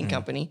existing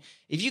company.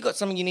 If you've got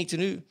something you need to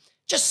do,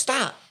 just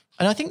start.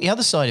 And I think the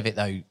other side of it,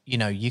 though,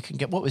 you can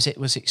get, what was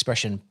the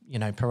expression,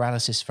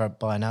 paralysis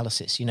by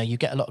analysis. You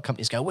get a lot of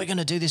companies go, we're going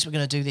to do this,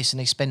 and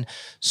they spend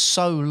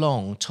so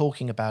long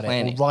talking about it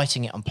or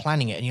writing it and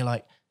planning it, and you're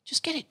like,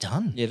 just get it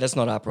done. Yeah, that's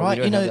not our problem.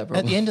 Right? We don't have that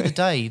problem. At the end of the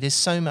day, there's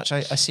so much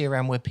I see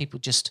around where people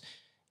just,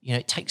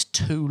 it takes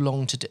too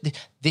long to do.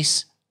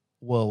 This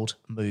world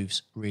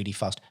moves really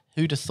fast.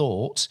 Who'd have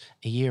thought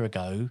a year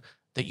ago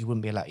that you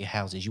wouldn't be allowed your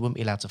houses, you wouldn't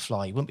be allowed to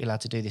fly, you wouldn't be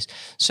allowed to do this.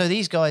 So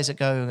these guys that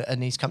go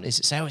and these companies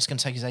that say, oh, it's going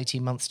to take us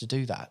 18 months to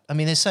do that. I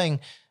mean, they're saying,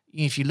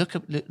 if you look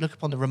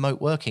upon the remote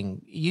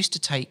working, it used to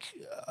take,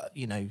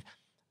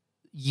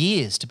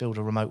 years to build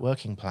a remote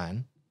working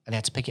plan, and they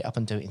had to pick it up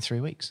and do it in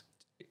 3 weeks.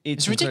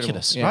 It's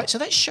ridiculous, right? So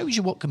that shows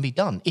you what can be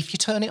done if you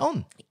turn it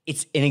on.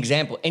 It's an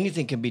example.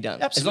 Anything can be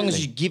done. Absolutely. As long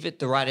as you give it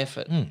the right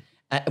effort.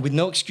 With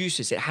no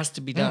excuses, it has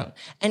to be done.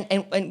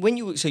 And when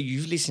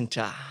you've listened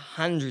to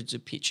hundreds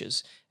of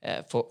pitches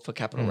for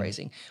capital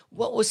raising,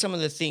 what were some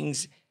of the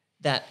things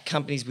that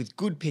companies with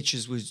good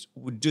pitches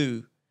would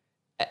do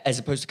as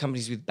opposed to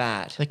companies with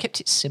bad? They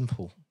kept it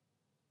simple.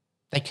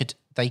 They could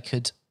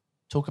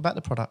talk about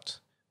the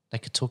product. They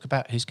could talk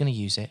about who's going to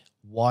use it,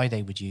 why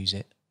they would use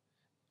it,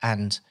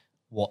 and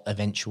what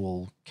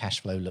eventual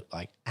cash flow looked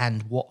like,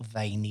 and what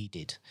they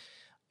needed.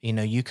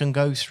 You can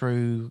go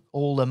through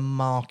all the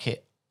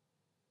market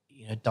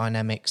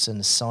dynamics and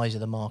the size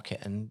of the market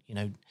and,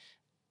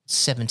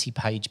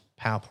 70-page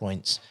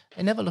PowerPoints.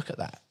 They never look at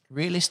that.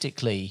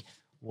 Realistically,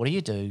 what do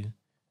you do?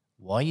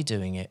 Why are you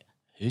doing it?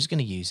 Who's going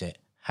to use it?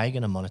 How are you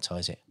going to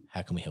monetize it?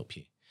 How can we help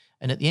you?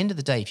 And at the end of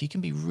the day, if you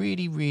can be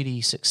really, really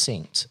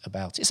succinct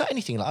about it, it's like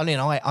anything.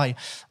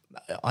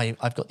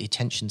 I've got the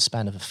attention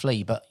span of a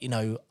flea, but,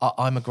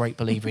 I'm a great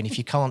believer in if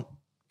you can't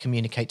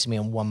communicate to me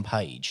on one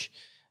page,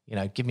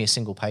 give me a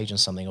single page on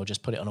something or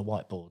just put it on a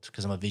whiteboard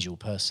because I'm a visual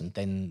person,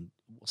 then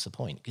what's the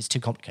point? It's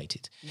too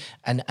complicated.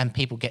 And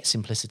people get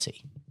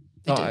simplicity.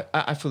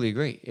 I fully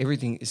agree.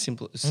 Everything is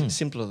simple.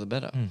 Simpler the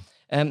better.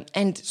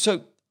 And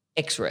so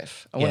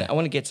XREF, I Yeah.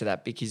 want to get to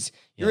that because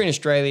you're in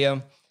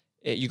Australia.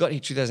 You got here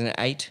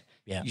 2008.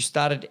 Yeah. You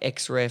started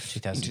XREF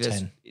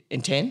 2010.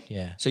 In 10?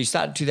 Yeah. So you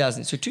started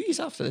 2000. So 2 years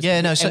after this. Yeah,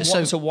 no, And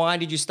so- so why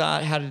did you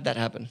start? How did that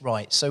happen?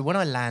 Right. So when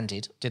I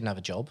landed, didn't have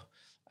a job.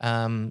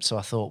 So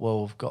I thought,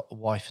 well, I've got a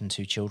wife and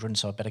 2 children,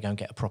 so I better go and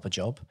get a proper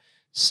job.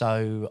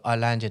 So I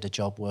landed a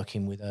job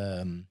working with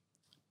a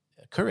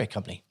courier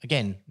company.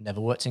 Again, never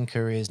worked in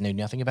couriers, knew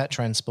nothing about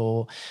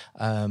transport,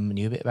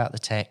 knew a bit about the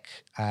tech,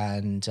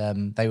 and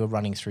they were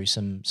running through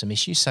some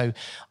issues. So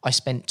I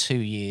spent 2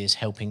 years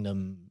helping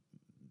them.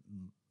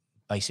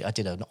 Basically, I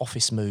did an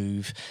office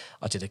move.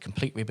 I did a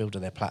complete rebuild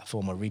of their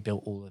platform. I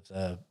rebuilt all of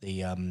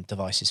the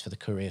devices for the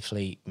courier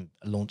fleet, and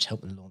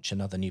helped them launch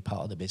another new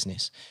part of the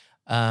business.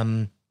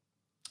 And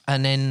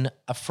then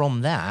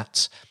from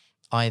that,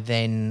 I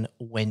then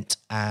went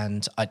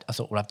and I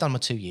thought, well, I've done my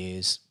 2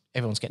 years.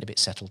 Everyone's getting a bit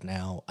settled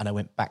now, and I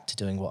went back to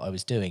doing what I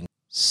was doing.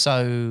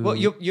 So, Well,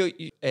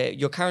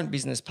 your current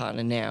business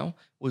partner now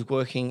was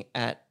working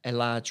at a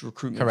large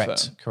recruitment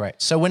firm.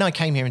 Correct. So when I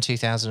came here in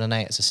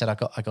 2008, as I said,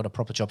 I got a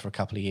proper job for a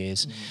couple of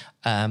years,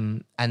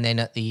 and then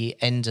at the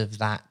end of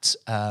that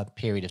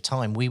period of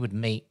time, we would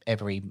meet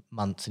every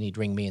month, and he'd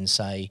ring me and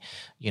say,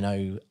 you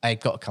know,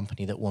 I've got a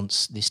company that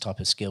wants this type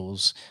of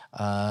skills,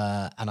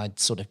 and I'd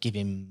sort of give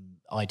him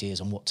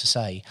ideas on what to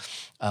say,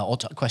 or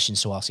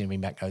questions to ask, and ring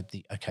back.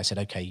 Okay, I said,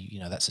 okay, you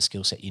know, that's a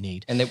skill set you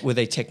need. And were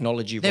they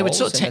technology roles? They were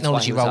sort of And that's why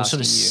technology he was roles,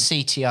 sort of asking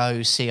you?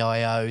 CTO,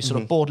 CIO,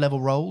 sort of board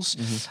level roles.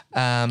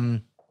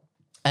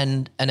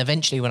 And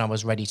eventually, when I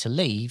was ready to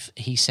leave,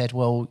 he said,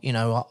 "Well, you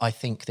know, I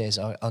think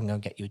I'm going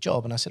to get you a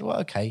job." And I said, "Well,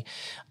 okay."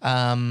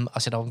 I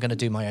said, "I'm going to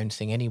do my own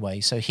thing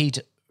anyway." So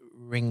he'd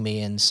ring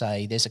me and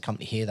say, "There's a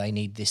company here, they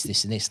need this,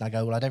 this, and this." And I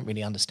go, "Well, I don't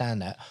really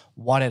understand that.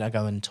 Why don't I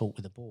go and talk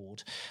with the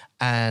board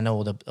and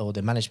or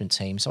the management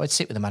team?" So I'd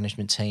sit with the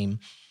management team.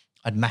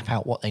 I'd map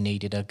out what they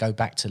needed. I'd go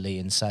back to Lee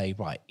and say,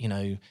 right, you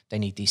know, they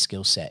need these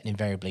skill set. And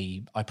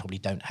invariably, I probably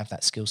don't have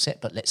that skill set,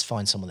 but let's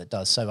find someone that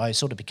does. So I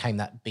sort of became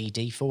that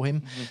BD for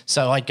him.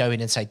 So I'd go in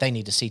and say, they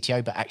need a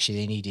CTO, but actually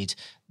they needed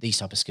these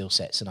type of skill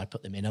sets. And I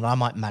put them in, and I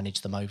might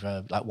manage them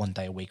over like 1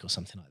 day a week or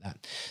something like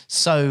that.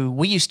 So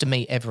we used to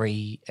meet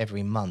every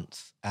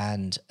month.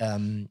 And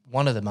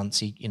one of the months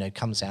he, you know,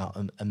 comes out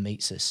and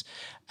meets us,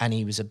 and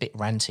he was a bit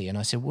ranty. And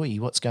I said,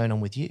 what's going on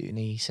with you? And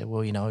he said,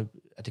 well, you know, I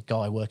had a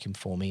guy working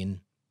for me,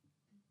 and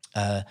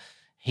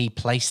he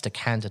placed a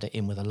candidate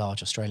in with a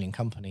large Australian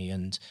company,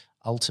 and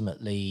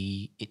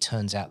ultimately it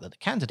turns out that the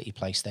candidate he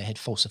placed there had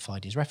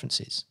falsified his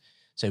references,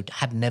 so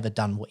had never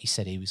done what he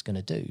said he was going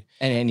to do.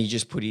 And he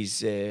just put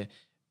his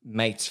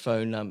mate's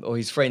phone number or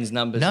his friend's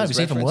numbers. No, as it was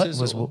even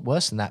references,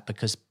 worse than that,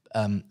 because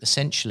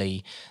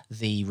essentially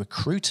the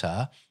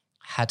recruiter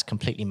had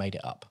completely made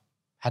it up.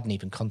 Hadn't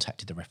even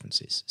contacted the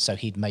references. So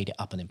he'd made it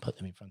up and then put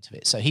them in front of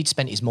it. So he'd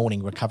spent his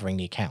morning recovering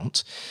the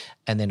account,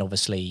 and then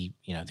obviously,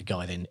 you know, the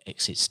guy then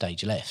exits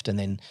stage left. And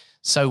then,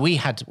 so we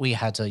had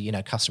a, you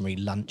know, customary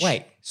lunch.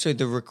 Wait, so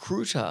the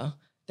recruiter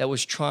that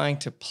was trying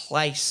to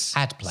place...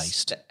 Had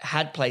placed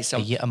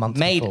a month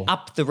made before.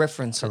 up the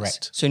references.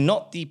 Correct. So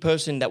not the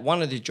person that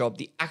wanted the job,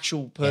 the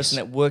actual person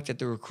that worked at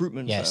the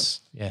recruitment firm.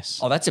 Yes.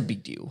 Oh, that's a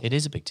big deal. It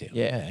is a big deal.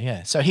 Yeah.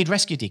 Yeah. So he'd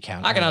rescued the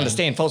account. I can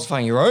understand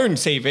falsifying your own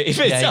CV. If it's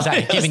Yeah,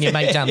 exactly. Giving your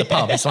mate down the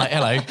pub. It's like,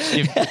 hello.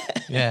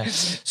 Yeah.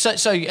 So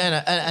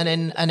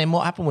and then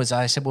what happened was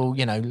I said, well,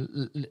 you know,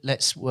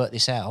 let's work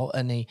this out.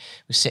 And he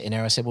was sitting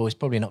there. I said, well, it's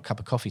probably not a cup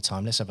of coffee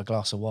time. Let's have a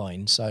glass of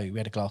wine. So we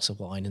had a glass of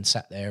wine and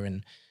sat there,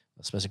 and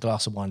I suppose a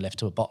glass of wine left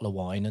to a bottle of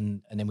wine,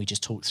 and then we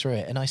just talked through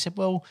it. And I said,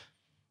 well,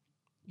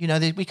 you know,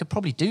 we could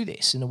probably do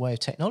this in a way of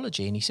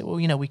technology. And he said,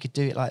 well, you know, we could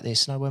do it like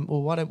this. And I went,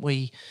 well, why don't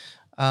we?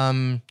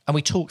 And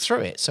we talked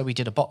through it. So we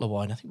did a bottle of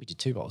wine. I think we did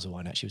 2 bottles of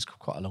wine, actually. It was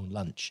quite a long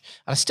lunch.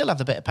 And I still have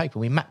the bit of paper.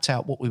 We mapped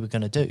out what we were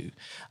going to do.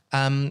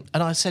 And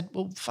I said,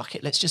 well, fuck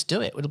it. Let's just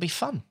do it. It'll be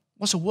fun.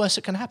 What's the worst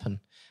that can happen?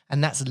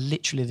 And that's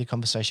literally the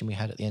conversation we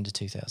had at the end of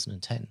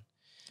 2010.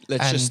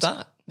 Let's just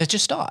start. Let's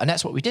just start. And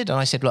that's what we did. And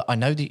I said, look, I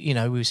know that, you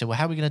know, we said, well,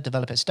 how are we going to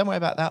develop it? So don't worry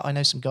about that. I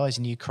know some guys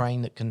in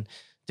Ukraine that can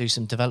do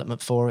some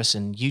development for us,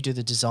 and you do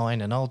the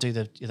design and I'll do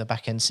the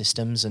back end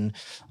systems, and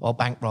I'll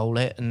bankroll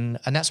it. And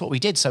that's what we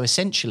did. So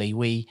essentially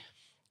we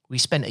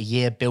spent a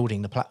year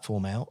building the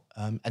platform out,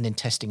 and then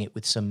testing it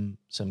with some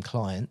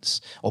clients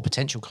or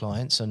potential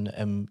clients.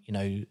 And you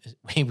know,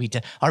 we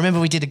did. I remember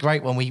we did a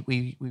great one.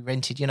 We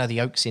rented, you know,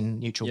 the Oaks in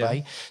Neutral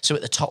Bay. So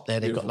at the top there,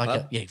 they've Beautiful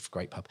got pub.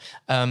 great pub.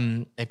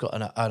 They've got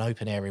an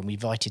open area, and we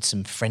invited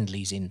some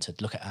friendlies in to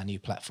look at our new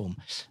platform.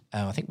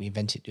 I think we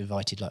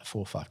invited like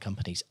 4 or 5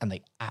 companies, and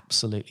they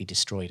absolutely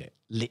destroyed it.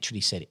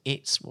 Literally said,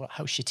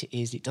 how shit it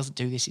is. It doesn't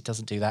do this. It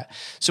doesn't do that.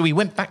 So we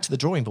went back to the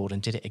drawing board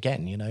and did it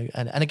again, you know,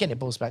 and again, it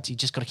boils back to, you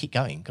just got to keep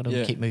going, got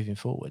to keep moving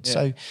forward.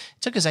 So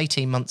it took us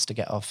 18 months to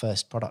get our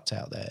first product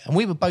out there. And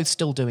we were both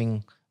still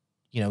doing,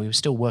 you know, we were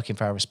still working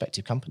for our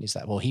respective companies.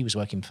 He was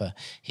working for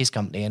his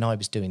company, and I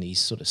was doing these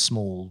sort of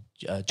small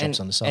jobs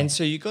on the side. And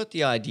so you got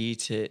the idea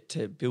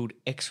to build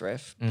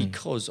XREF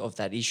because of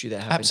that issue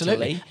that happened to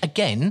Absolutely. Lee.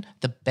 Again,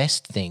 the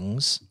best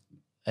things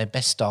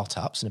best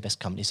startups and the best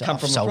companies that Come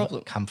from a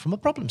problem. come from a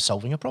problem,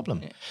 solving a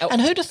problem. Oh.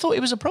 And who'd have thought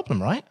it was a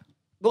problem, right?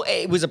 Well,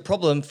 it was a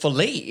problem for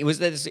Lee.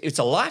 It's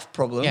a life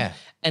problem. Yeah.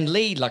 And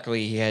Lee,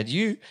 luckily he had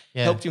you,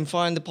 helped him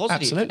find the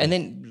positive. Absolutely. And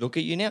then look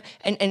at you now.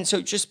 And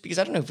so just because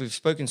I don't know if we've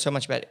spoken so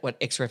much about what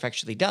XREF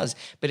actually does,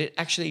 but it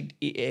actually,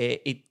 do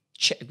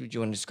you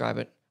want to describe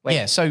it? Wait,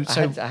 Yeah, so-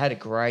 I had a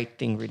great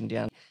thing written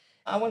down.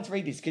 I wanted to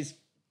read this because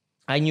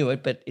I knew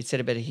it, but it said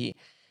it better here.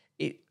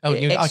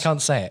 I can't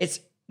say it.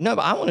 No,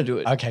 but I want to do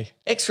it. Okay.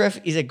 XREF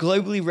is a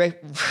globally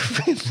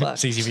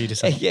It's easy for you to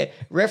say. Yeah,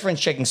 reference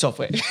checking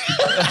software.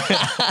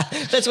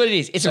 That's what it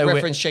is. It's a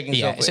reference checking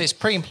software. So it's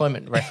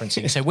pre-employment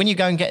referencing. So when you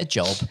go and get a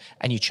job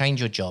and you change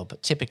your job,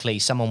 typically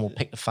someone will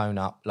pick the phone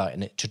up,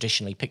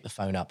 traditionally pick the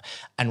phone up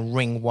and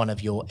ring one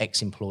of your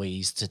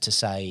ex-employees to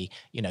say,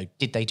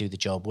 did they do the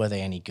job? Were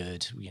they any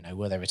good?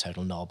 Were they a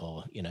total knob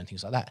or, and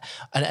things like that.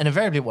 And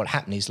invariably what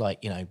happened is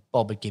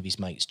Bob would give his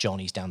mates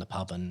Johnny's down the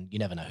pub and you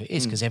never know who it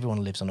is because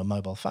everyone lives on a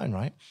mobile phone,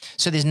 right?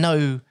 So there's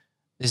no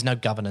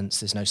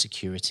governance, there's no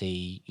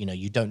security,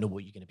 you don't know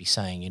what you're going to be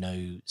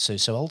saying,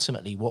 So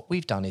ultimately what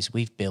we've done is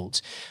we've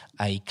built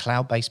a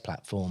cloud-based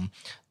platform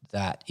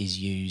that is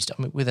used,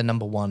 we're the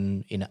number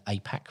one in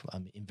APAC.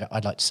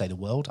 I'd like to say the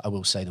world. I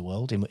will say the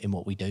world in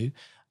what we do.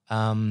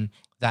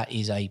 That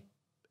is a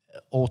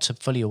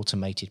fully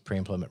automated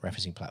pre-employment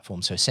referencing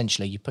platform. So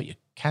essentially you put your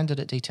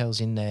candidate details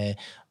in there.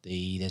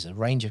 There's a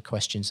range of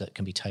questions that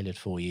can be tailored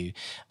for you.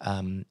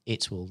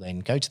 It will then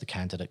go to the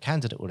candidate.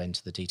 Candidate will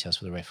enter the details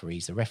for the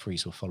referees. The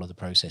referees will follow the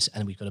process.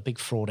 And we've got a big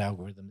fraud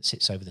algorithm that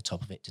sits over the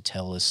top of it to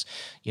tell us,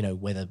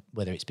 whether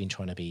it's been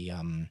trying to be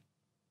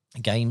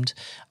gamed,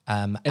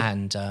 and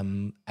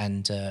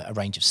a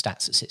range of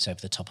stats that sits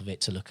over the top of it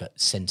to look at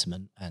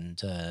sentiment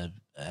and level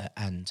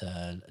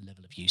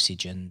of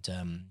usage and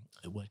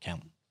word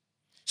count.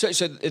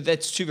 So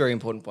that's two very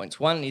important points.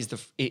 One is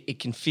it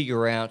can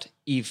figure out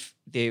if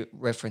their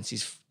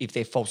references, if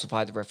they're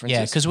falsified the references.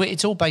 Yeah, because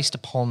it's all based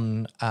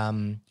upon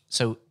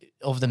so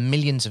of the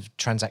millions of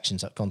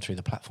transactions that have gone through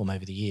the platform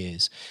over the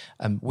years,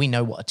 we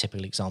know what a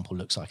typical example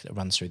looks like that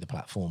runs through the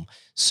platform.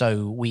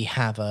 So we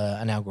have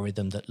an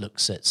algorithm that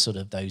looks at sort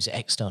of those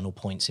external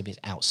points if it's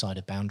outside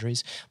of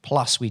boundaries.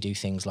 Plus we do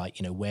things like,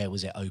 where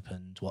was it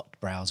opened? What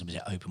browser was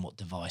it open? What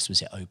device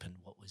was it open?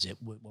 What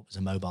was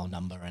a mobile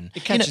number? And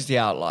it catches the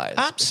outliers.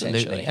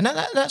 Absolutely. And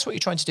that's what you're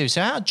trying to do.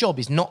 So our job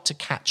is not to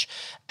catch,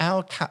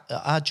 our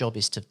job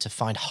is to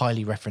find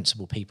highly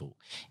referenceable people.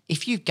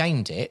 If you've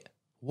gamed it,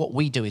 what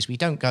we do is we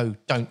don't go,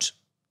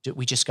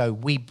 we just go,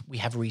 we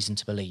have reason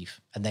to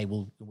believe, and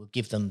we'll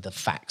give them the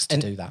facts to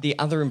do that. The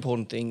other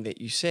important thing that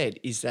you said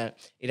is that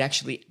it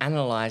actually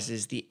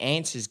analyzes the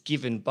answers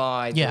given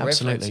by the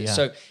references. Absolutely, yeah.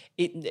 So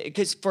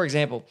because, for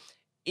example,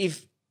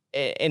 if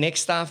an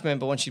ex-staff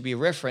member wants you to be a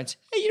reference,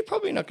 you're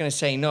probably not going to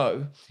say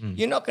no.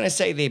 You're not going to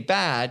say they're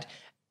bad,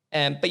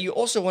 but you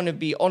also want to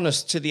be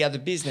honest to the other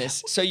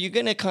business. So you're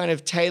going to kind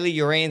of tailor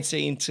your answer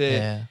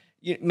into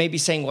maybe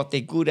saying what they're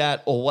good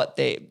at or what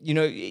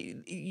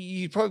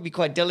you'd probably be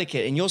quite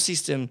delicate, and your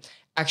system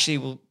actually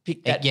will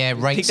pick that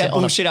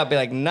bullshit up, be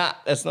like, nah,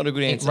 that's not a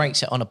good answer. It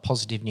rates it on a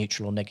positive,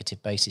 neutral, or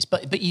negative basis.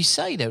 But you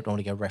say they don't want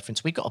to go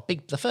reference.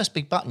 The first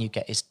big button you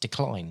get is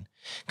decline.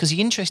 Because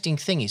the interesting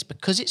thing is,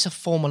 because it's a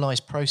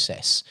formalized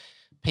process,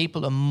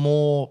 people are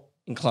more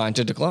inclined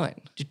to decline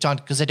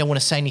because they don't want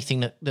to say anything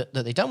that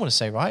they don't want to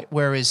say, right?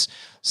 Whereas,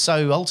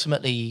 so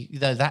ultimately,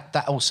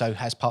 that also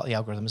has part of the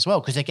algorithm as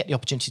well, because they get the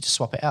opportunity to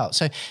swap it out.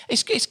 So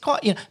it's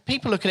quite,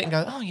 people look at it and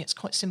go, oh yeah, it's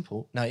quite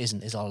simple. No, it isn't.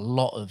 There's a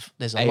lot of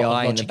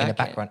logic in the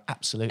background.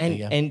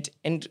 Absolutely.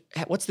 And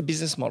what's the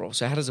business model?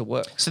 So how does it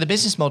work? So the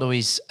business model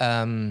is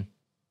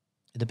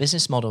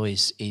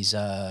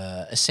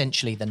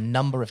essentially the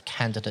number of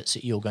candidates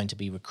that you're going to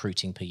be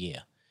recruiting per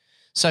year.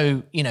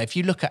 So, if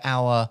you look at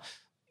our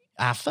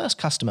first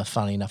customer,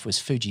 funnily enough, was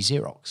Fuji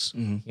Xerox.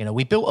 Mm-hmm.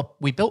 We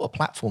built a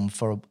platform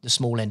for the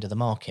small end of the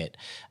market,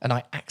 and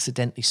I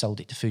accidentally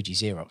sold it to Fuji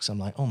Xerox. I'm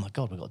like, oh my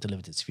God, we got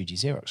delivered to Fuji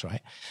Xerox,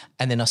 right?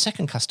 And then our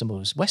second customer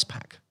was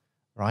Westpac,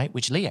 right?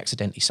 Which Lee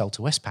accidentally sold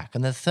to Westpac.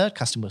 And the third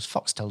customer was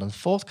Foxtel, and the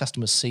fourth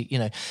customer was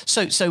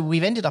So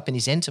we've ended up in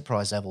this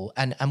enterprise level.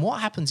 And what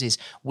happens is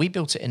we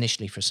built it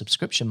initially for a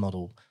subscription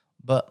model,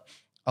 but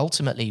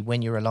ultimately,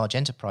 when you're a large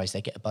enterprise,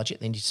 they get a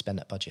budget, they need to spend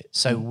that budget.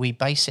 So we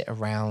base it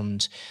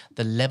around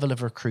the level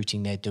of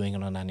recruiting they're doing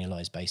on an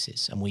annualized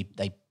basis, and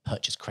they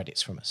purchase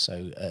credits from us.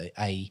 So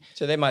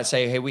So they might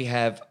say, hey, we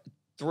have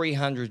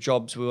 300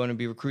 jobs we want to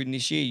be recruiting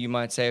this year. You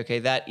might say, okay,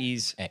 that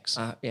is X.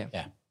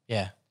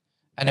 Yeah.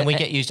 And then we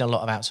get used in a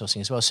lot of outsourcing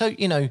as well. So,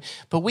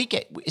 but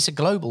it's a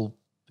global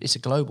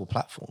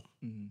platform.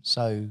 Mm-hmm.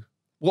 So...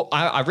 Well,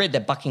 I read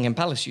that Buckingham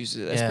Palace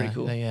uses it. That's pretty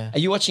cool. Yeah.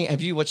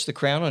 Have you watched The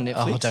Crown on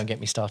Netflix? Oh, don't get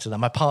me started.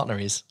 My partner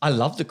is. I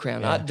love The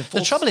Crown. Yeah. The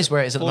trouble is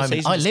where it is at the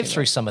moment. I live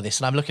through some of this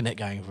and I'm looking at it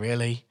going,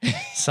 really?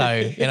 So,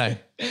 I'm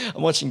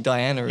watching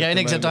Diana. Yeah,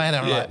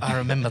 Diana. Yeah. Right. I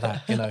remember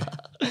that,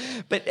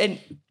 But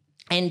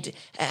And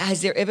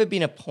has there ever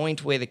been a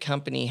point where the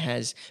company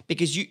has,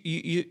 because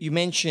you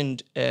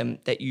mentioned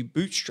that you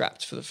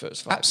bootstrapped for the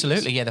first 5 years?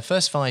 Absolutely, yeah. The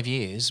first 5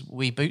 years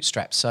we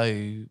bootstrapped,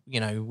 so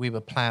we were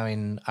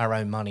ploughing our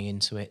own money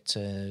into it,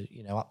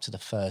 up to the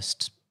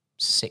first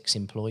 6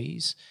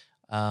 employees.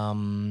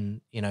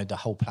 The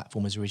whole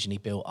platform was originally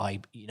built. I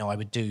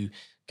would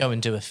go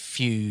and do a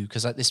few,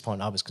 because at this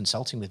point I was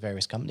consulting with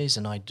various companies,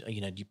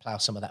 and you plow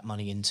some of that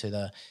money into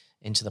the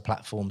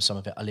platform. Some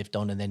of it I lived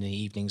on, and then in the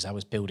evenings I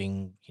was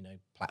building,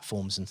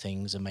 platforms and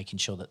things and making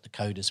sure that the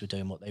coders were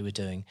doing what they were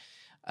doing.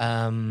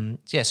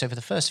 So for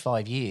the first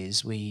 5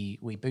 years we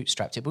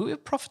bootstrapped it, but we were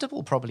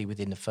profitable probably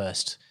within the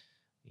first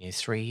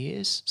 3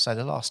 years. So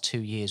the last 2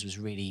 years was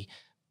really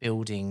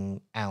building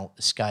out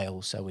the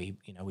scale. So we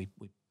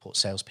brought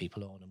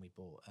salespeople on, and we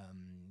brought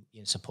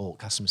support,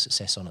 customer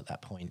success on at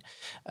that point.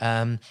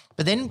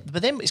 But then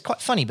it's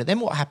quite funny. But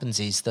then what happens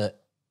is that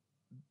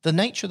the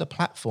nature of the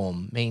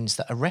platform means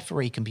that a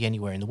referee can be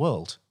anywhere in the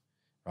world,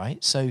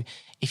 right? So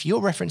if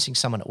you're referencing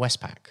someone at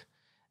Westpac,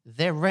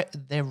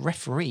 their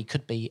referee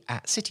could be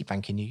at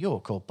Citibank in New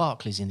York or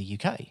Barclays in the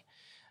UK.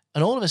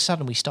 And all of a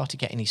sudden we started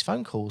getting these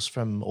phone calls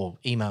or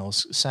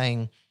emails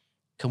saying,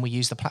 can we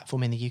use the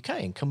platform in the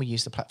UK? And can we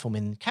use the platform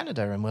in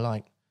Canada? And we're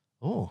like,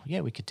 oh,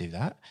 yeah, we could do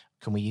that.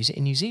 Can we use it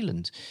in New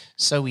Zealand?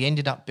 So we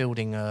ended up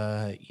building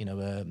a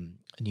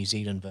New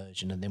Zealand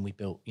version, and then we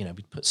built,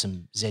 we put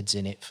some Zs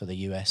in it for the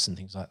US and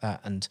things like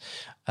that.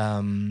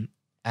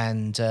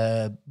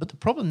 But the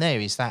problem there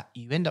is that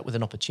you end up with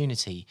an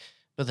opportunity,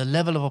 but the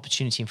level of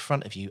opportunity in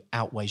front of you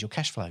outweighs your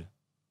cash flow.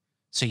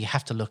 So you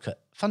have to look at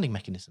funding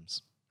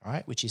mechanisms,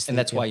 right? And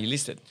that's why you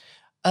listed.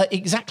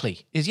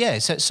 Exactly.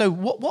 So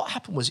what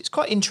happened was, it's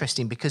quite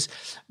interesting because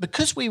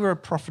we were a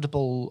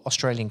profitable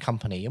Australian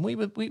company, and we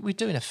were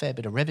doing a fair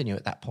bit of revenue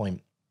at that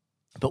point,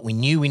 but we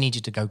knew we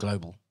needed to go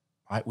global,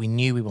 right? We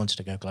knew we wanted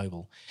to go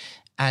global.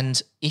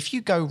 And if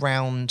you go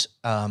round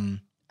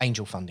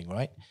angel funding,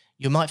 right,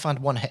 you might find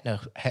one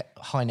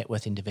high net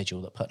worth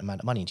individual that put an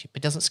amount of money into it, but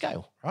it doesn't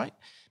scale, right?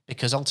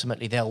 Because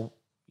ultimately they'll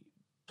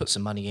put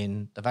some money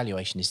in, the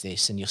valuation is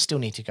this, and you'll still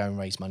need to go and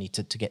raise money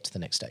to get to the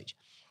next stage.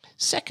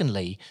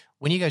 Secondly,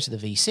 when you go to the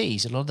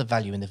VCs, a lot of the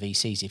value in the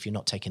VCs, if you're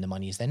not taking the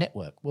money, is their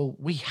network. Well,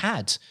 we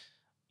had,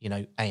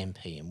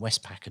 AMP and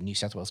Westpac and New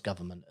South Wales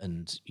government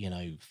and,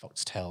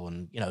 Foxtel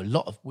and,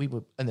 we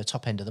were in the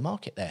top end of the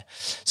market there.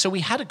 So we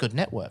had a good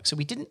network. So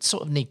we didn't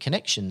sort of need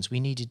connections. We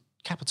needed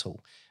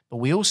capital. But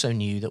we also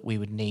knew that we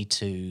would need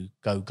to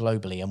go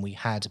globally. And we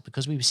had,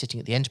 because we were sitting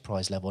at the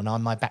enterprise level,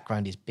 and my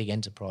background is big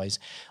enterprise,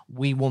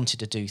 we wanted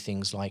to do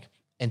things like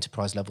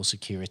enterprise level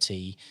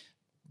security,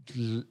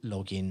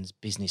 logins,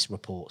 business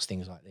reports,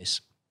 things like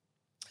this.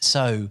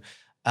 So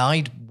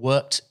I'd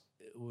worked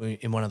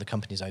in one of the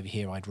companies over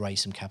here. I'd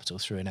raised some capital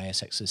through an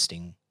ASX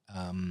listing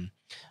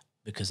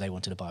because they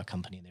wanted to buy a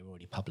company and they were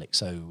already public.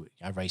 So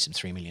I raised some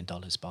 $3 million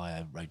by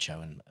a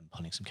roadshow and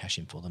pulling some cash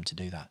in for them to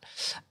do that.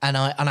 And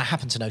I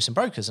happened to know some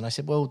brokers, and I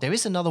said, well, there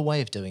is another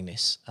way of doing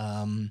this.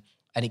 And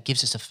it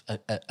gives us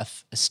a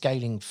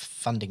scaling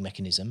funding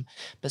mechanism.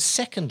 But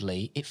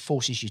secondly, it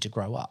forces you to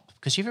grow up,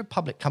 because if you're a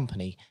public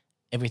company,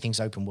 everything's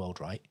open world,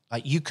 right?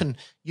 Like you can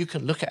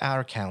look at our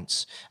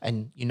accounts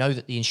and you know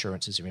that the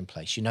insurances are in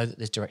place. You know that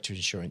there's director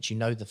insurance. You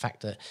know the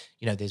fact that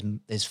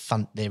there's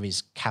fund, there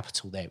is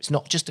capital there. It's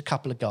not just a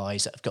couple of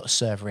guys that have got a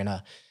server in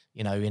a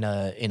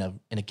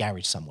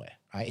garage somewhere,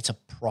 right? It's a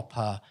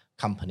proper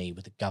company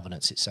with the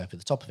governance that's over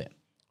the top of it,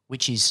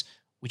 which was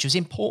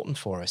important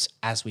for us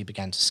as we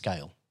began to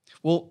scale.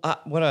 Well,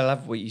 what I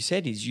love what you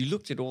said is you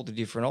looked at all the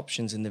different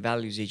options and the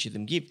values each of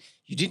them give.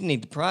 You didn't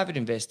need the private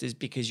investors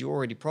because you're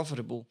already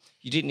profitable.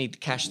 You didn't need the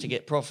cash to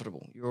get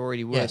profitable. You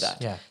already were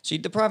that. Yeah. So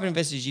the private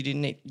investors you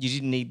didn't need. You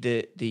didn't need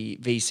the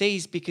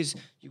VCs because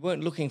you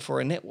weren't looking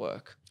for a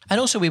network. And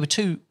also we were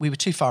too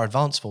far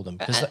advanced for them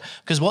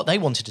because what they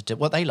wanted to do,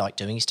 what they like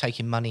doing is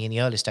taking money in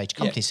the early stage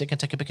companies so they can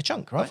take a bigger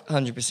chunk, right?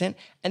 100%.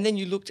 And then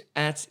you looked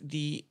at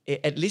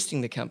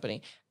listing the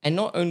company, and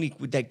not only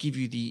would that give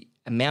you the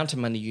amount of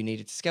money you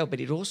needed to scale,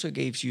 but it also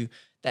gives you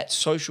that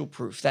social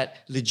proof, that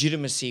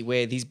legitimacy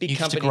where these big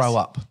companies... You have to grow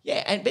up.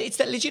 Yeah, but it's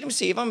that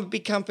legitimacy. If I'm a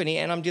big company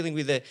and I'm dealing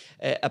with a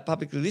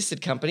publicly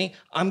listed company,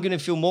 I'm going to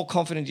feel more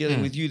confident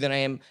dealing with you than I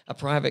am a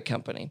private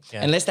company.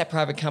 Yeah. Unless that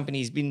private company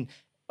has been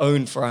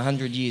owned for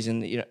 100 years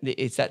and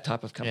it's that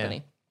type of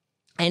company.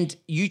 Yeah. And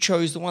you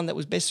chose the one that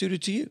was best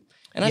suited to you.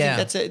 And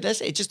I think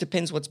that's it just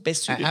depends what's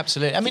best suited.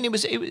 Absolutely. I mean, it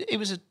was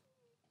a...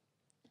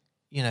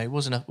 it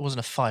wasn't a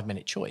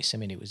 5-minute choice. I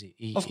mean, it was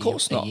of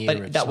course not,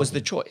 but that was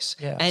the choice.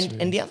 Yeah,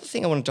 and the other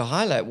thing I wanted to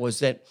highlight was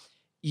that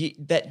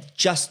that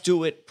just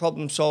do it,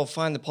 problem solve,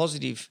 find the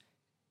positive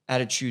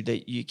attitude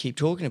that you keep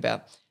talking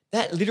about.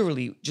 That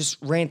literally just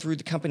ran through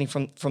the company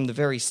from the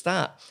very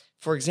start.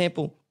 For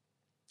example,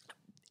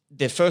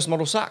 their first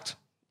model sucked.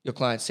 Your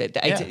client said,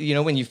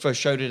 when you first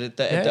showed it at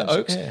the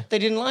Oaks, they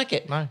didn't like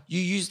it. No. You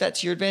used that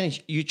to your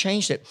advantage. You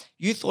changed it.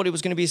 You thought it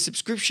was going to be a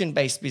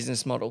subscription-based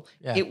business model.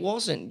 Yeah. It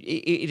wasn't.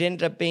 It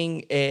ended up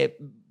being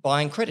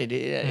buying credit.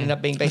 It ended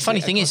up being basically... The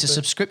funny thing is the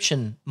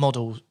subscription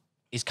model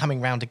is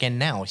coming round again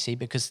now, you see,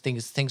 because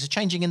things are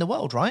changing in the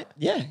world, right?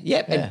 Yeah.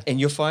 And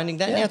you're finding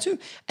that now too.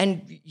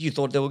 And you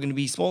thought there were going to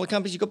be smaller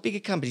companies, you got bigger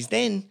companies.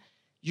 Then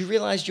you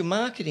realized your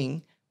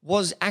marketing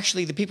was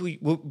actually the people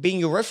were being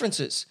your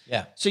references.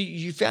 Yeah. So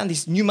you found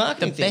this new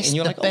marketing thing and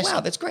you're like, oh, wow,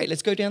 that's great.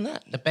 Let's go down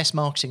that. The best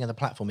marketing of the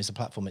platform is the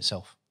platform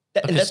itself.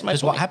 And that's my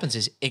Because point. what happens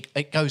is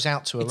it goes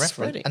out to a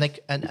reference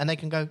and they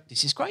can go,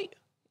 this is great.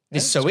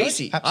 It's so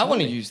easy. I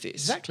want to use this.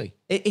 Exactly.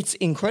 It's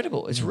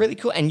incredible. It's really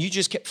cool. And you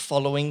just kept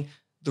following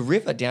the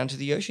river down to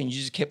the ocean. You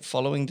just kept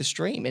following the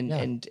stream.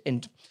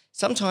 And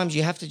sometimes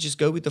you have to just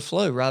go with the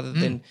flow rather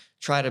than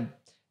try to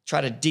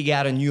dig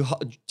out a new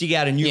river.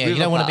 You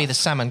don't want to be the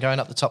salmon going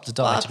up the top to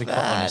die, to be quite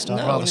honest.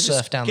 I'd rather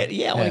surf down.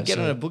 I want to get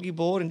on a boogie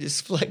board and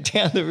just float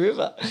down the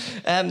river.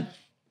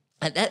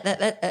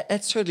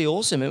 That's totally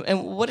awesome.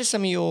 And what are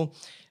some of your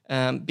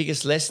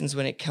biggest lessons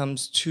when it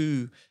comes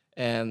to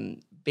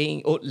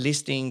being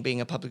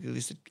a publicly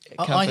listed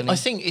company? I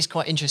think it's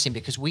quite interesting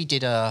because we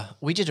did a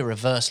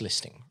reverse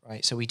listing,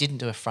 right? So we didn't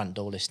do a front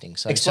door listing.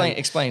 So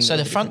explain. So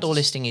the front door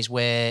listing is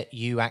where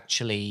you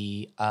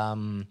actually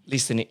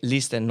list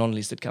a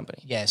non-listed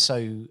company. Yeah.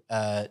 So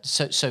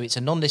it's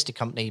a non-listed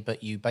company,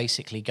 but you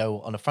basically go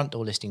on a front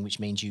door listing, which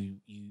means you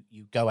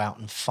go out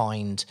and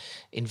find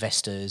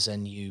investors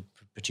and you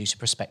produce a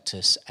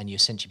prospectus and you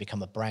essentially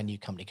become a brand new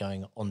company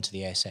going onto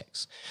the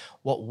ASX.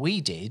 What we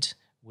did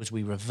was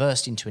we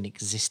reversed into an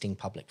existing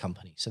public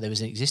company. So there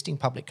was an existing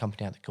public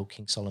company out there called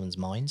King Solomon's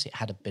Mines. It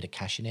had a bit of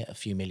cash in it, a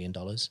few $1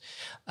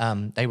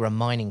 million. They were a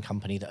mining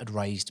company that had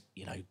raised,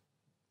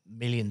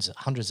 millions,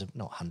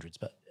 not hundreds,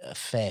 but a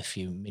fair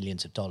few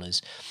millions of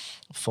dollars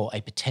for a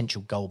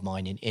potential gold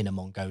mine in Inner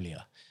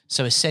Mongolia.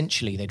 So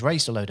essentially they'd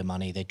raised a load of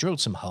money, they drilled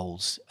some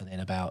holes, and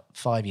then about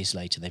 5 years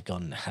later they've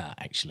gone,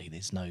 actually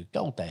there's no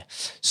gold there.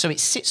 So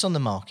it sits on the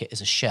market as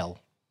a shell,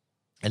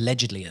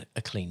 allegedly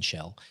a clean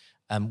shell,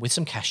 with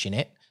some cash in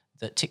it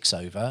that ticks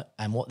over.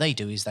 And what they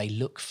do is they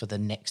look for the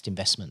next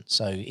investment.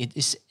 So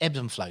it's ebbs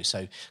and flows.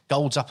 So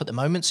gold's up at the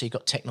moment. So you've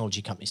got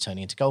technology companies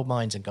turning into gold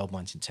mines and gold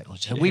mines into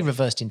technology. So we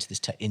reversed into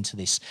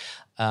this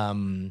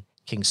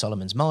King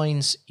Solomon's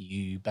Mines.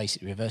 You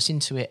basically reverse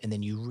into it and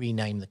then you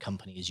rename the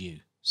company as you.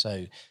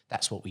 So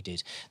that's what we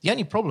did. The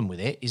only problem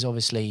with it is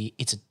obviously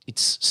it's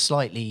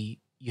slightly,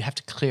 you have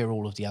to clear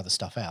all of the other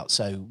stuff out.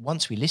 So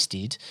once we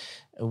listed,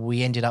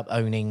 we ended up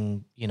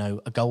owning,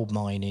 a gold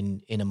mine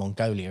in Inner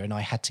Mongolia, and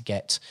I had to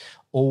get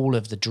all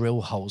of the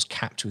drill holes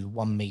capped with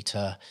 1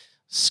 meter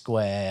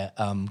square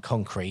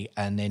concrete,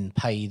 and then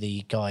pay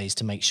the guys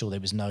to make sure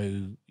there was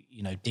no,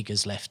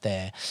 diggers left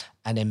there.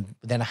 And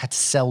then I had to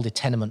sell the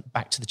tenement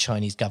back to the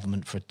Chinese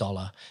government for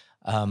 $1.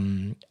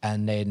 And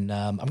then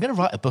I'm going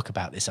to write a book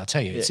about this. I'll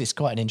tell you, it's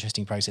quite an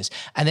interesting process.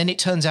 And then it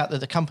turns out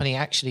that the company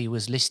actually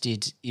was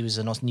listed. It was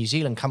a New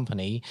Zealand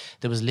company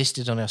that was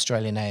listed on the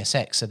Australian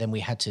ASX. So then we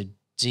had to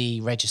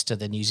deregister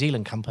the New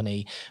Zealand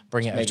company,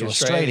 bring it over to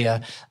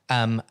Australia.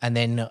 And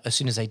then as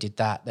soon as they did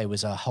that, there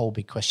was a whole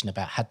big question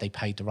about had they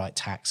paid the right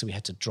tax. So we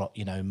had to drop,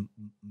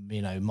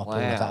 mop all of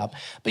that up.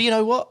 But you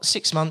know what?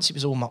 6 months, it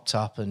was all mopped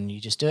up and you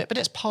just do it. But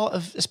it's part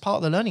of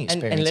the learning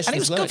experience. And it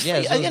was good for you.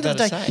 At the end of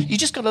the day, you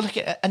just got to look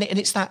at it. And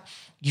it's that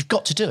you've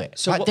got to do it.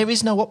 So there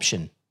is no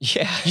option.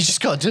 Yeah. You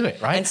just got to do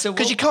it, right? And so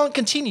because you can't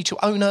continue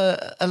to own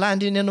a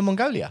land in Inner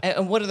Mongolia.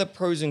 And what are the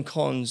pros and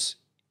cons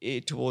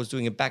towards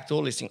doing a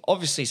backdoor listing?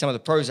 Obviously, some of the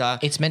pros are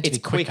it's meant to be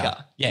quicker.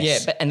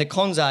 Yes. Yeah, and the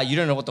cons are you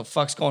don't know what the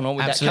fuck's going on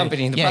with that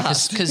company in the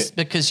past.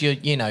 because you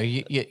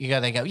go,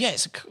 they go,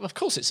 of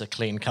course it's a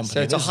clean company.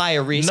 So it's a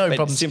higher risk, no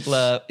problem.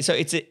 Simpler. So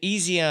it's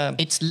easier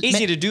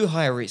to do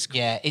higher risk.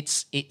 Yeah,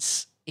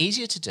 it's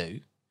easier to do.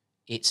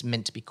 It's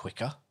meant to be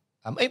quicker.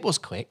 It was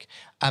quick,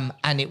 and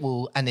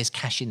there's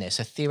cash in there.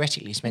 So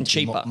theoretically, it's meant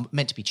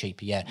to be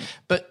cheaper. Yeah,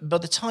 but by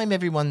the time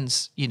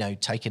everyone's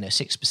taking a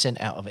 6%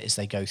 out of it as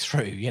they go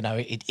through,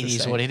 it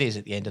is what it is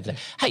at the end of the day.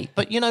 Hey,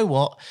 but you know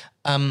what?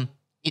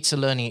 It's a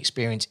learning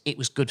experience. It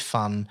was good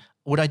fun.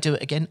 Would I do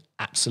it again?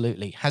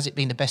 Absolutely. Has it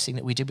been the best thing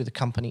that we did with the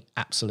company?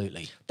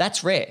 Absolutely.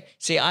 That's rare.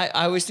 See, I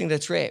always think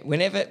that's rare.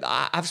 Whenever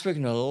I've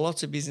spoken to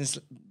lots of business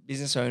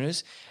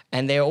owners,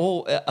 and they're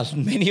all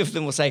many of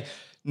them will say,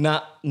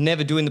 nah,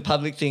 never doing the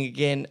public thing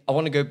again. I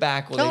want to go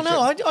back. Or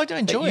I don't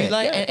enjoy it.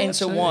 And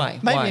so why?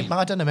 Maybe,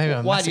 I don't know, maybe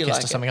I'm a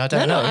masochist or something. I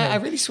don't know. I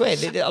really swear.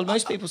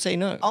 Most people say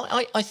no.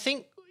 I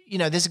think,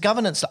 there's a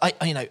governance.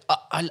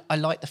 I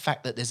like the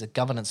fact that there's a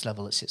governance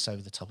level that sits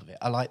over the top of it.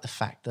 I like the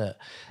fact that,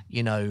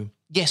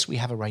 yes, we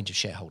have a range of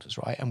shareholders,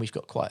 right? And we've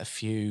got quite a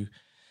few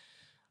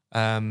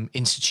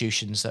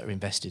institutions that are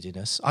invested in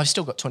us. I've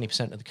still got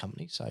 20% of the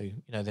company. So,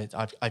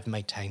 I've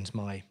maintained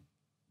my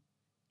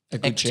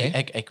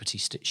equity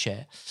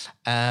share.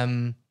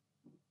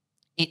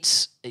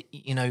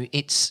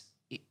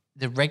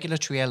 The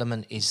regulatory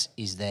element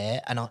is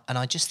there, and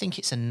I just think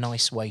it's a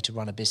nice way to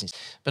run a business.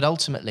 But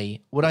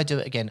ultimately, would I do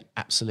it again?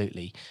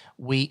 Absolutely.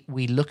 We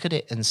look at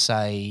it and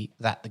say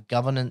that the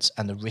governance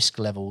and the risk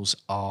levels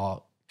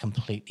are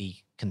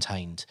completely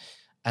contained.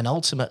 And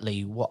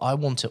ultimately, what I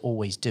want to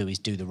always do is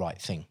do the right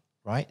thing,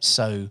 right?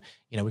 So,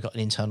 we've got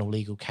an internal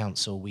legal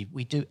counsel.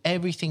 We do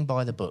everything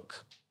by the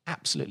book.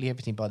 absolutely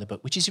everything by the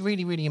book, which is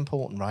really, really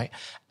important, right?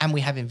 And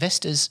we have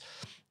investors,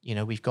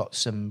 we've got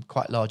some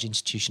quite large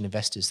institutional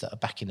investors that are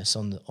backing us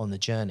on the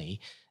journey.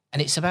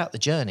 And it's about the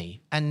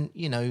journey. And,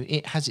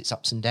 it has its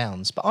ups and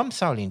downs. But I'm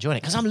thoroughly enjoying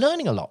it because I'm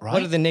learning a lot, right?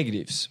 What are the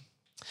negatives?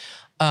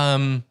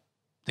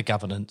 The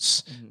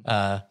governance,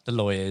 the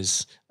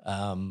lawyers,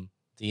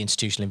 the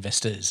institutional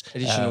investors.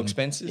 Additional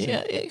expenses? Yeah,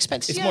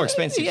 expenses. It's more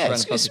expensive to run a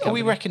public company.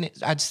 We reckon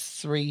it adds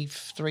three to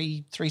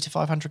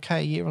 500K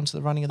a year onto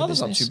the running of the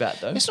business. That's not too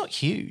bad, though. It's not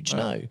huge,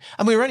 no.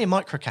 And we're only a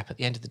micro cap at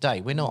the end of the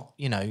day. We're not,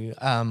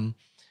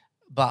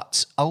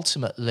 but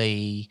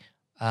ultimately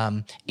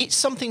it's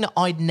something that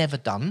I'd never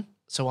done.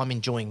 So I'm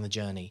enjoying the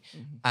journey.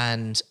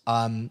 And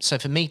so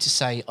for me to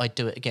say I'd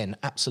do it again,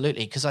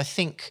 absolutely. Because I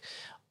think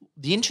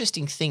the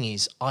interesting thing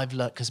is I've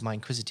learned, because my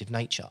inquisitive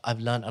nature,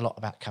 I've learned a lot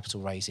about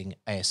capital raising,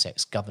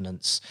 ASX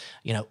governance,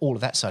 all of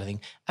that side of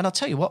thing. And I'll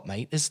tell you what,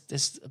 mate, there's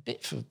a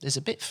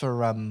bit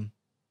for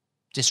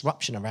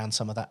disruption around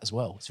some of that as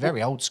well. It's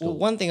very old school. Well,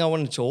 one thing I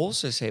wanted to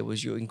also say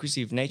was your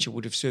inquisitive nature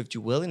would have served you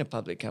well in a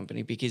public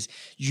company, because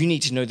you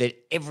need to know that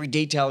every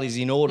detail is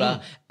in order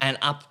and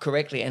up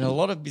correctly. And a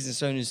lot of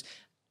business owners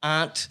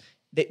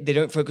they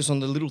don't focus on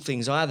the little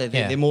things either.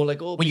 They're more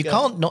like, well, you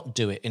can't not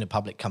do it in a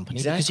public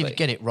company, because if you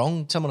get it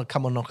wrong, someone will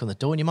come and knock on the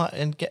door and you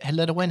might get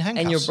let away in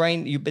handcuffs.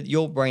 And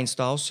your brain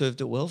style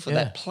served it well for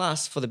that.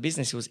 Plus, for the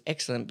business, it was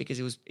excellent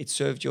because it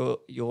served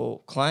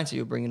your clients that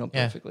you're bringing on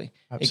perfectly.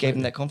 It gave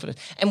them that confidence.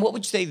 And what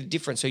would you say the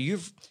difference? So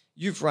you've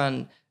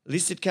run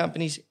listed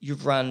companies,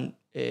 you've run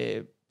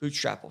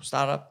bootstrap or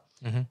startup.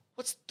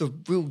 What's the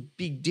real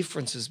big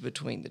differences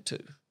between the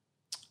two?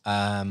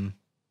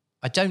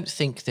 I don't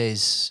think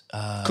there's...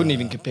 Couldn't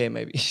even compare,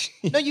 maybe.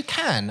 No, you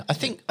can. I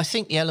think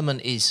the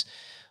element is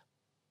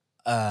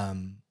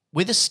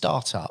with a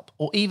startup,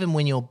 or even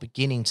when you're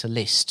beginning to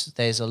list,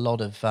 there's a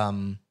lot of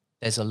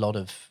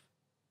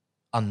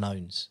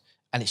unknowns,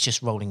 and it's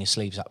just rolling your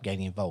sleeves up,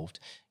 getting involved.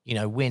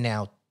 We're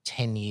now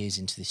 10 years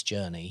into this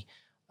journey.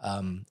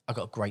 I've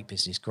got a great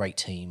business, great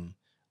team.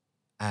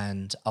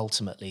 And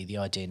ultimately, the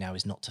idea now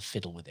is not to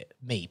fiddle with it,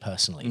 me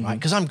personally, right?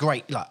 Because I'm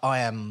great. I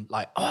am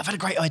I've had a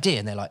great idea.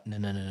 And they're like,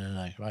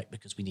 no, right?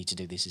 Because we need to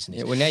do this, isn't it?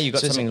 Yeah, well, now you've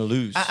got something to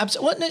lose.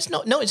 Well, no, it's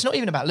not. No, it's not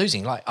even about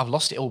losing. I've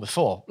lost it all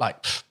before.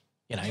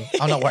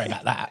 I'm not worried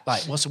about that.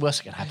 What's the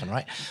worst that can happen,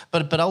 right?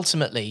 But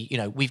ultimately,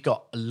 we've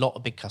got a lot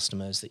of big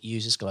customers that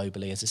use us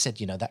globally. As I said,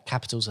 that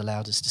capital's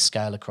allowed us to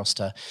scale across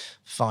to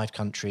 5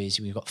 countries.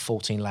 We've got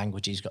 14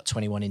 languages, we've got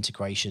 21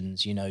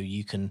 integrations.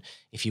 You can,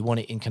 if you want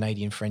it in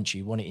Canadian French,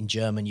 you want it in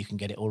German, you can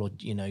get it all.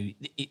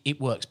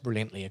 It works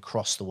brilliantly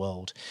across the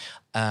world.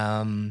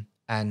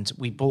 And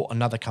we bought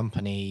another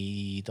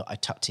company that I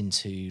tucked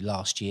into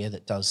last year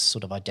that does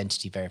sort of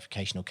identity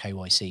verification, or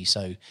KYC.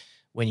 So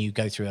when you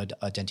go through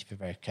identity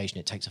verification,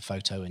 it takes a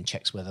photo and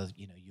checks whether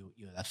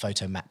that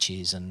photo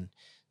matches, and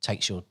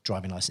takes your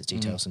driving license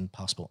details and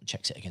passport and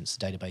checks it against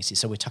the databases.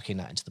 So we're tucking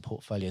that into the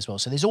portfolio as well.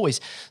 So there's always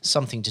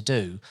something to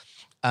do,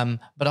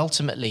 but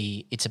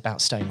ultimately it's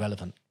about staying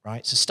relevant,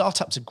 right? So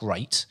startups are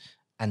great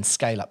and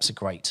scale-ups are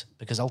great,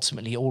 because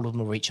ultimately all of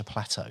them will reach a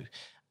plateau,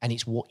 and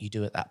it's what you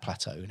do at that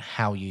plateau and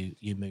how you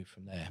move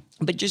from there.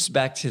 But just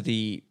back to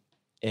the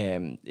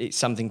it's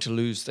something to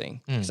lose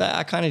thing, because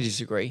I kind of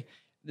disagree.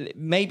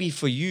 Maybe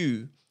for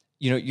you,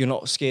 you're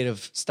not scared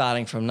of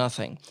starting from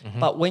nothing.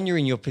 But when you're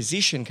in your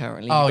position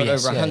currently, you've got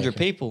over 100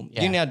 people.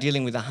 Yeah. You're now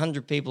dealing with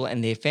 100 people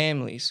and their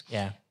families.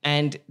 Yeah.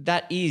 And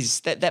that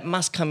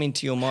must come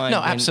into your mind.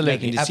 No, absolutely.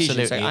 Making decisions.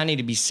 Absolutely. Like, I need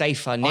to be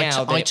safer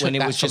now than when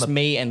it was just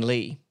me and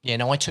Lee. Yeah,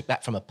 no, I took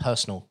that from a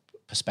personal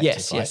perspective.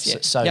 Yes, right?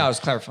 yes. So, I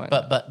was clarifying.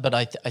 But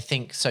I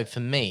think, so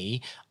for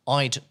me,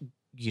 I'd,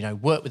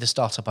 work with a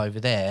startup over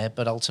there,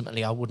 but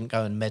ultimately I wouldn't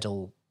go and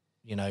meddle,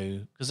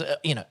 because,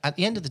 at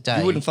the end of the day...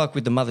 You wouldn't fuck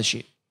with the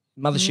mothership.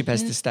 Mothership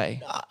has to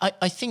stay.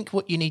 I think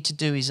what you need to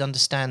do is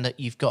understand that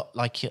you've got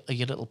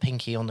your little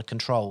pinky on the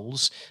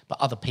controls,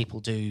 but other people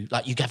do.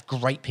 You have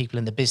great people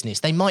in the business.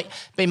 They might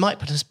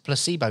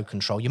placebo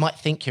control. You might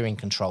think you're in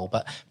control,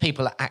 but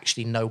people that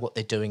actually know what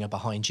they're doing are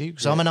behind you.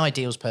 So I'm an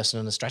ideals person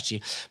and a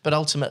strategy, but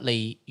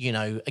ultimately,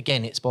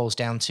 again, it boils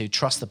down to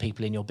trust the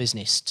people in your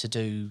business to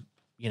do,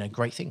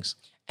 great things.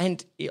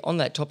 And on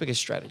that topic of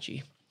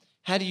strategy,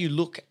 how do you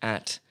look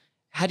at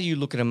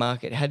a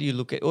market? How do you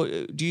look at, or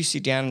do you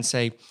sit down and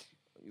say,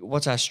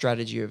 what's our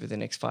strategy over the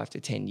next 5 to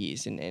 10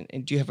 years?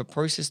 And do you have a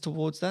process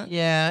towards that?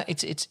 Yeah,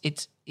 it's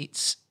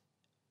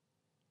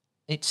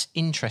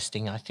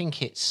interesting. I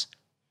think it's...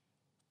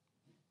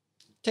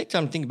 Take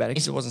time to think about it,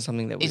 because it wasn't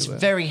something that It's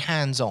very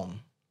hands-on,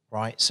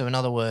 right? So in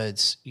other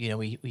words,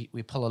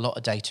 we pull a lot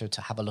of data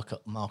to have a look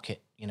at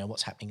market,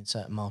 what's happening in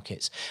certain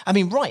markets. I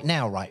mean, right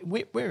now, right,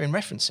 we're in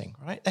referencing,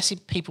 right? Let's see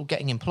people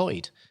getting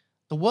employed.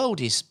 The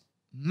world is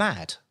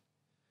mad.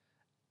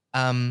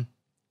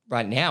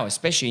 Right now,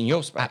 especially in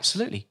your space.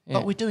 Absolutely. Yeah.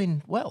 But we're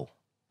doing well,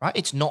 right?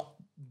 It's not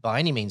by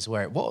any means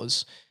where it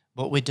was,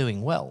 but we're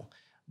doing well.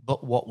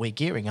 But what we're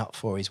gearing up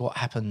for is what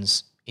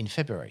happens in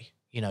February.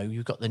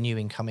 You've got the new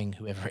incoming,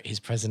 whoever it is,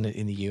 president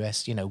in the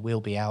US, will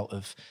be out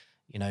of,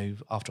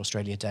 after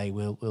Australia Day,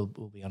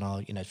 we'll be on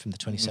our, from the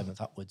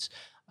 27th upwards.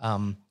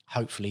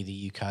 Hopefully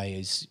the UK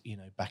is,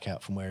 back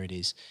out from where it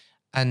is.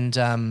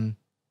 And,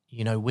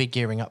 we're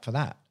gearing up for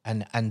that.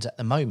 And at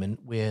the moment,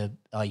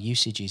 our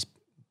usage is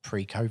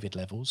pre-COVID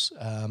levels.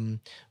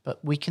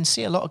 But we can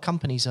see a lot of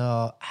companies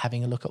are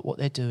having a look at what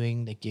they're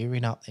doing. They're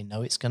gearing up. They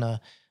know it's going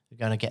to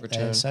get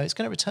return. There. So it's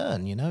going to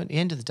return, At the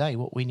end of the day,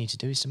 what we need to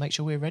do is to make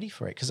sure we're ready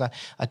for it, because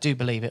I do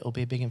believe it will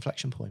be a big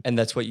inflection point. And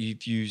that's what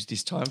you've used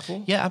this time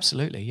for? Yeah,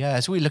 absolutely. Yeah,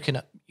 as we're looking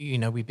at,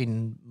 we've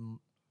been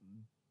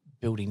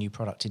building new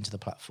product into the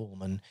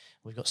platform, and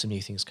we've got some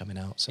new things coming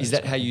out. So is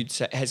that how you'd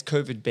say, has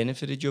COVID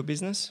benefited your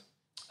business?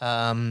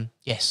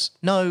 Yes.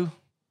 No.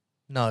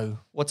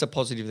 What's a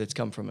positive that's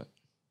come from it?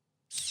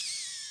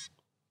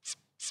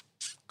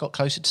 Got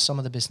closer to some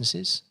of the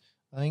businesses,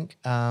 I think.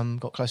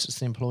 Got closer to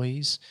the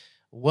employees.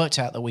 Worked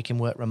out that we can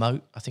work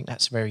remote. I think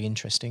that's very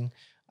interesting.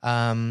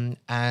 And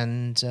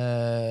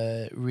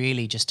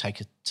really just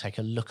take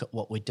a look at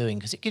what we're doing,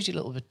 because it gives you a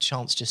little bit of a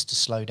chance just to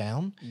slow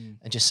down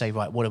and just say,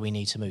 right, what do we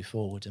need to move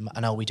forward,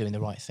 and are we doing the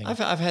right thing?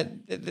 I've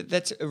had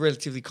that's a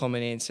relatively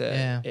common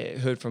answer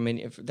heard from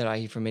that I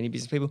hear from many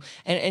business people.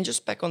 And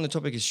just back on the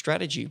topic of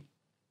strategy,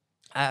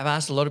 I've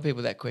asked a lot of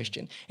people that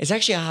question. It's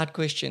actually a hard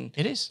question.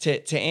 It is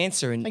to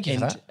answer. And, thank you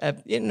for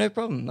that. Yeah, no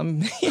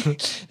problem.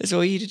 That's all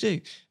we're here to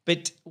do.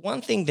 But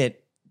one thing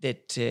that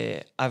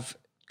I've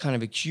kind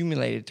of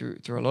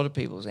accumulated through a lot of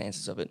people's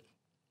answers of it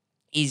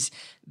is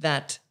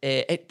that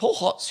Paul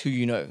Hotz, who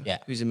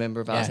who's a member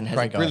of ours and has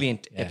a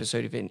brilliant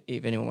episode.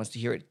 If anyone wants to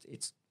hear it,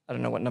 it's, I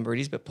don't know what number it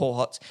is, but Paul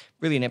Hotz,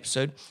 brilliant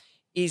episode,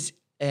 is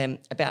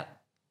about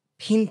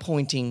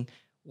pinpointing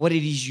what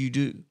it is you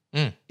do.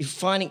 If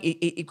finding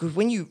it, because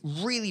when you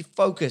really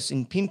focus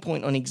and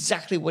pinpoint on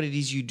exactly what it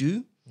is you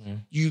do,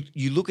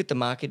 you look at the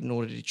market in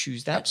order to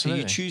choose that.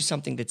 Absolutely. So you choose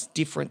something that's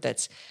different,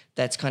 that's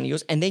kind of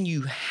yours, and then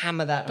you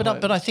hammer that home.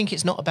 But I think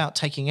it's not about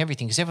taking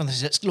everything, because everyone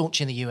says, let's launch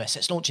in the US,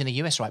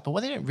 right? But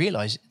what they don't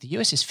realise, the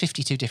US is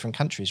 52 different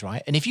countries,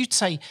 right? And if you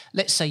say,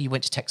 let's say you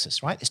went to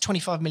Texas, right? There's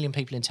 25 million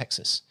people in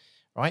Texas,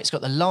 right? It's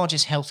got the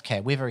largest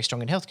healthcare. We're very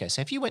strong in healthcare.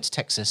 So if you went to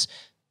Texas,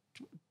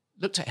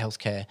 looked at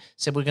healthcare,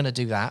 said, we're going to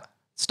do that,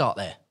 start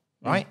there.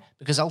 Right?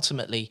 Because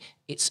ultimately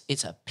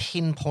it's a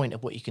pinpoint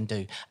of what you can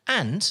do.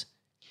 And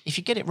if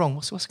you get it wrong,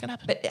 what's going to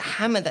happen? But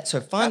hammer that. So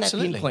find that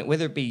pinpoint,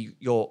 whether it be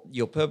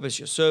your purpose,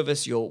 your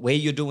service, where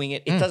you're doing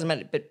it. It doesn't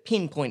matter, but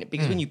pinpoint it.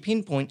 Because when you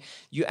pinpoint,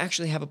 you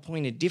actually have a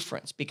point of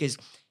difference, because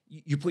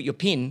you put your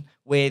pin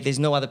where there's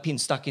no other pin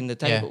stuck in the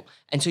table. Yeah.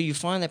 And so you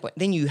find that point.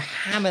 Then you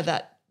hammer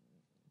that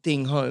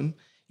thing home.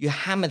 You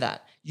hammer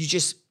that. You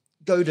just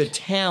go to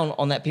town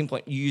on that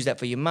pinpoint. You use that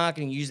for your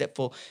marketing. You use that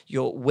for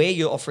where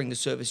you're offering the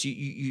service.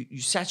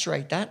 You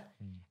saturate that,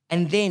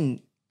 and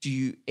then do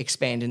you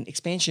expand? And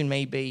expansion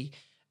may be.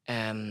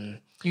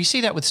 You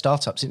see that with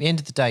startups. At the end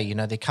of the day,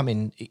 they come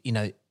in.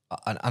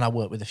 And I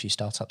work with a few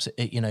startups.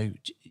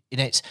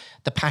 It's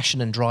the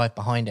passion and drive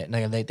behind it.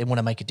 And they want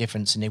to make a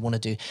difference, and they want to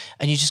do.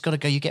 And you just got to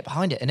go. You get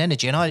behind it, and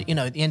energy. And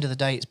at the end of the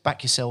day, it's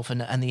back yourself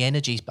and the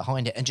energy's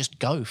behind it, and just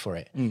go for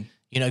it.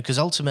 Because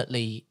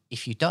ultimately,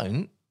 if you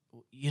don't,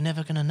 you're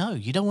never going to know.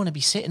 You don't want to be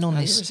sitting on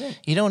 100%. This.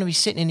 You don't want to be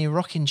sitting in your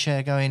rocking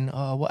chair going,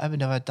 oh, what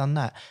happened if I'd done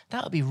that?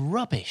 That would be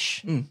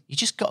rubbish. You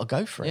just got to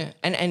go for it.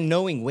 And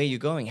knowing where you're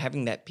going,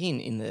 having that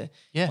pin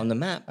on the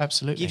map,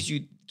 absolutely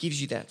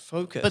gives you that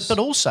focus. But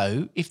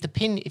also,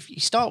 if you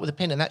start with a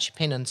pin and that's your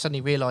pin, and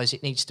suddenly realise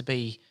it needs to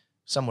be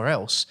somewhere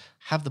else,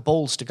 have the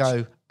balls to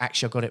go,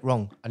 actually, I got it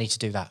wrong. I need to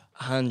do that.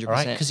 100%.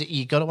 Right? Because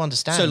you got to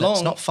understand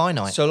it's not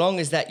finite. So long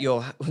as that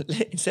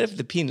instead of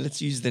the pin,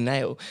 let's use the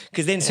nail.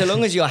 Because then so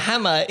long as your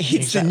hammer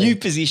hits the new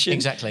position,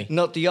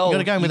 not the old, you got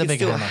to go in with a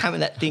big hammer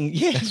that thing.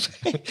 Yeah,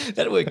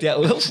 that worked out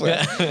well for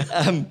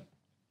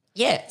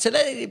it. So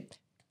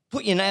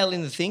put your nail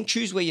in the thing,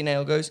 choose where your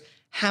nail goes,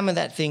 hammer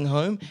that thing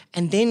home,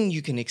 and then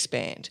you can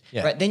expand,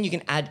 right? Then you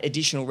can add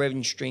additional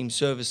revenue stream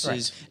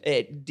services,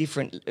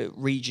 different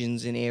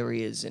regions and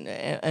areas,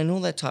 and all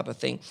that type of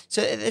thing.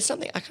 So there's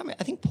something I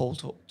think Paul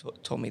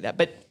told me that,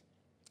 but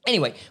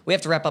anyway, we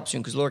have to wrap up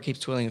soon because Laura keeps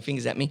twirling her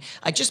fingers at me.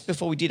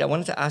 Before we did, I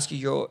wanted to ask you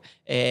your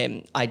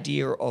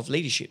idea of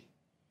leadership.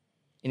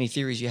 Any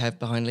theories you have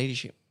behind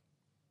leadership?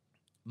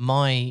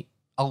 My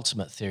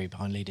ultimate theory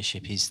behind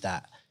leadership is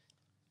that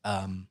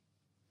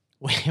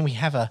we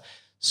have a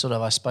sort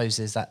of, I suppose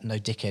there's that no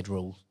dickhead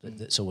rule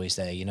that's always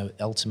there.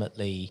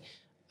 Ultimately,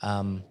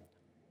 I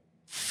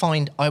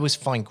always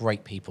find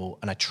great people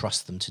and I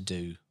trust them to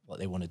do what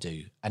they want to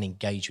do and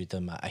engage with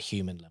them at a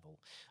human level.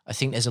 I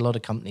think there's a lot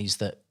of companies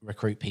that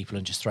recruit people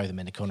and just throw them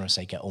in the corner and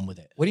say, get on with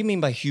it. What do you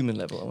mean by human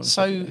level?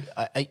 The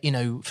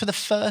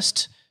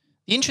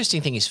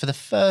interesting thing is for the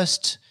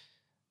first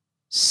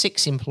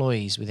 6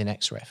 employees within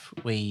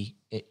XREF, we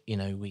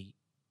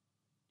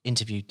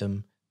interviewed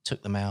them,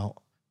 took them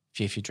out,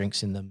 a few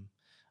drinks in them,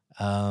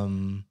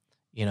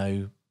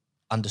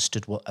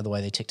 understood what the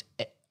way they ticked.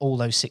 All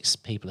those 6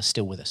 people are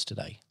still with us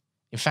today.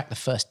 In fact, the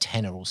first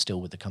 10 are all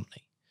still with the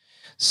company.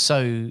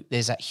 So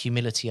there's that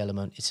humility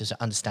element. It's just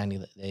understanding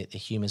that they're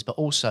humans, but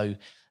also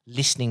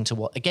listening to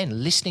what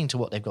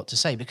they've got to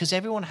say, because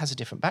everyone has a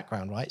different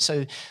background, right?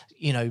 So,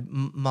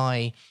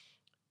 my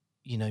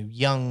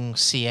young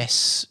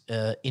CS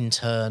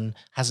intern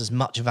has as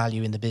much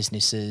value in the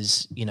business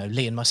as,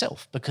 Lee and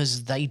myself,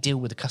 because they deal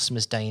with the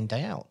customers day in,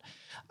 day out.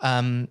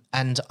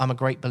 And I'm a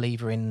great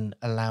believer in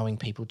allowing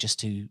people just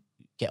to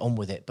get on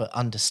with it, but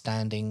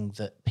understanding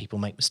that people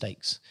make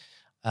mistakes,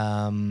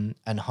 and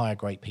hire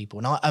great people.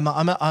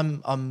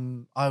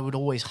 And I would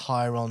always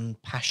hire on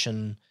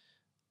passion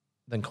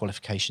than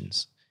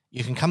qualifications.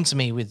 You can come to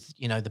me with,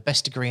 the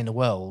best degree in the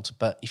world,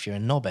 but if you're a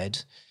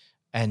knobhead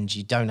and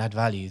you don't add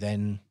value,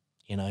 then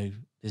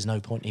there's no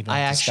point even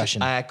in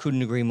discussion. I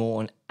couldn't agree more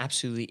on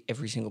absolutely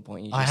every single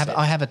point you just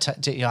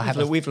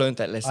said. We've learned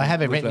that lesson. I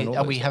have it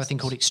written. We have a thing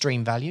called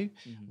extreme value.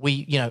 Mm-hmm.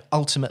 We,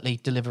 ultimately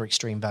deliver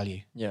extreme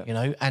value.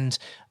 Yeah. And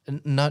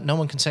no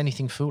one can say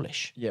anything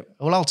foolish. Yeah.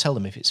 Well, I'll tell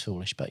them if it's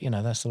foolish, but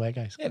that's the way it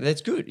goes. Yeah,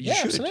 that's good. You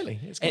should. Absolutely.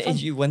 It's good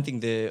and one thing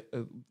the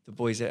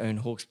boys that own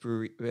Hawks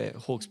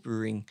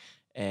Brewing,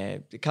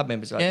 the Cub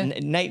members,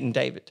 right? Nate and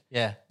David.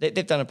 Yeah.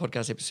 They've done a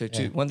podcast episode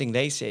too. One thing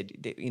they said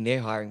in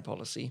their hiring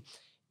policy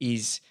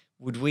is,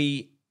 would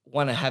we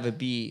want to have a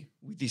beer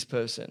with this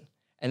person?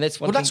 And that's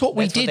one. Well, that's what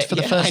we did for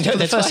the first.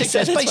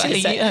 That's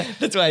basically.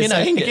 That's why I'm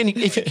saying it.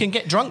 If you can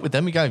get drunk with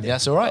them, you go,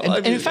 that's all right.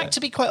 And in fact,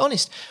 to be quite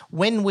honest,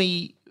 when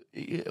we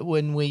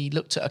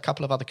looked at a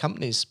couple of other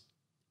companies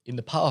in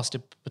the past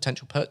of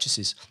potential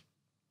purchases,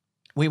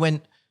 we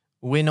went,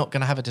 we're not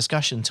going to have a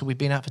discussion until we've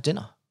been out for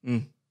dinner.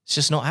 Mm. It's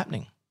just not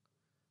happening,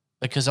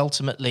 because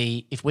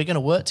ultimately, if we're going to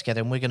work together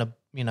and we're going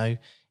to,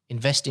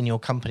 invest in your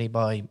company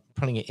by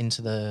putting it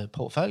into the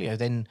portfolio,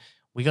 then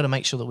we got to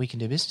make sure that we can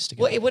do business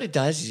together. Well, what it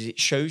does is it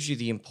shows you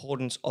the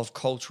importance of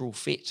cultural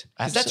fit.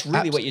 Because that's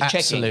really what you're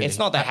checking. It's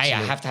not that, hey,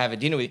 I have to have a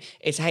dinner with you.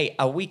 It's, hey,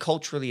 are we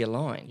culturally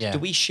aligned? Yeah. Do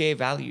we share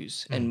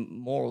values and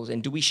morals?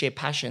 And do we share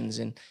passions?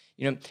 And,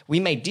 we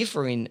may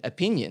differ in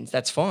opinions.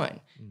 That's fine.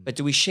 But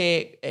do we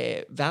share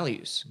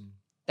values?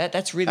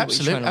 That's really what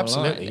you're trying to align.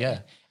 Absolutely,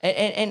 yeah.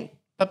 And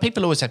but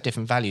people always have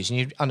different values,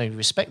 and I know you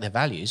respect their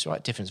values,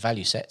 right? Different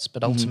value sets,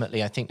 but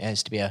ultimately, I think there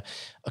has to be a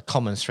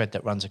common thread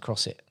that runs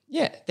across it.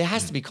 Yeah, there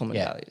has to be common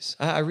values.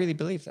 I really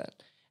believe that.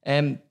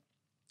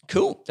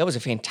 Cool. That was a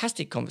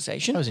fantastic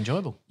conversation. That was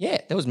enjoyable. Yeah,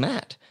 that was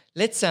mad.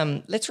 Let's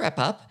wrap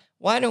up.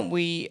 Why don't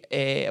we?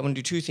 I want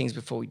to do two things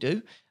before we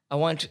do. I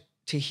want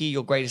to hear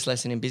your greatest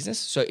lesson in business.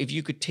 So if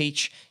you could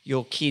teach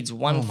your kids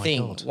one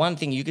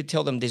thing you could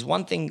tell them. There's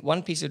one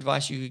piece of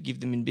advice you could give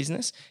them in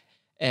business,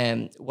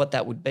 what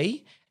that would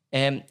be.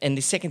 And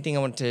the second thing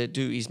I want to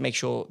do is make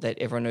sure that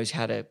everyone knows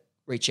how to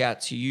reach out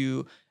to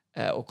you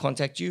or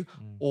contact you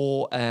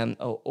or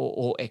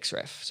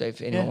XREF. So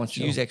if anyone wants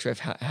to use XREF,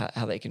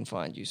 how they can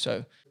find you.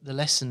 So the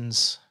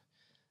lessons,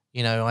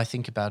 I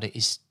think about it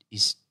is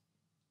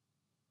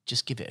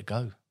just give it a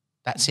go.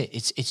 That's it.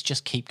 It's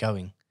just keep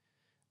going.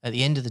 At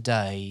the end of the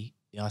day,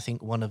 I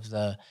think one of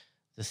the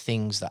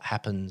things that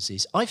happens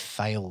is I've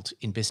failed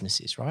in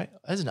businesses, right?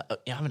 I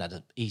haven't had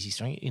an easy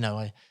string.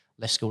 I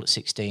left school at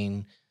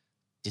 16.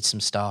 Did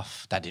some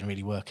stuff that didn't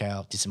really work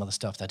out, did some other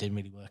stuff that didn't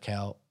really work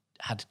out,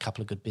 had a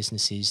couple of good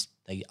businesses.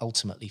 They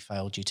ultimately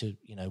failed due to,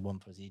 one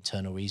for the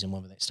internal reason,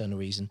 one for the external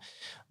reason.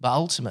 But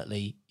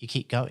ultimately, you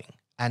keep going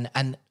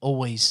and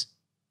always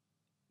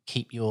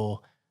keep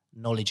your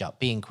knowledge up,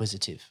 be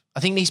inquisitive.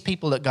 I think these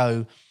people that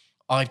go,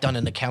 I've done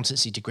an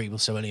accountancy degree, will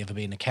so only ever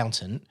be an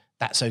accountant,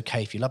 that's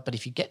okay if you love. But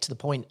if you get to the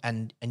point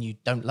and you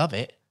don't love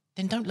it,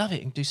 then don't love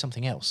it and do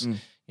something else.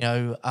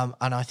 And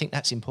I think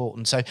that's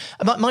important. So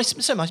my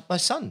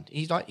son,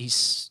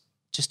 he's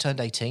just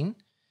turned 18.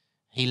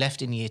 He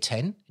left in year 10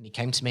 and he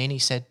came to me and he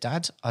said,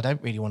 Dad, I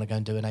don't really want to go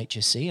and do an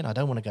HSC and I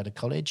don't want to go to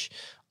college.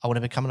 I want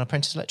to become an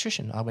apprentice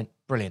electrician. I went,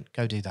 brilliant,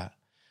 go do that.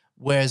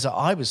 Whereas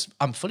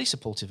I'm fully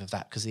supportive of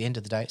that, because at the end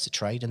of the day, it's a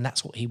trade and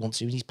that's what he wants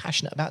to do and he's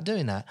passionate about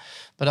doing that.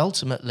 But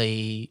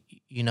ultimately,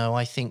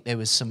 I think there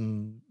was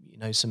some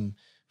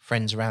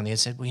friends around there that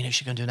said, well, you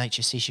should go and do an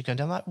HSC, you should go and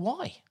do. I'm like,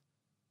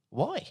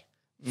 why?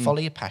 Follow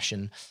your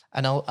passion,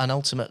 and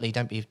ultimately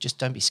don't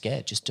be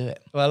scared. Just do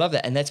it. Well, I love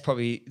that, and that's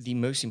probably the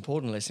most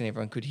important lesson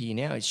everyone could hear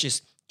now. It's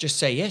just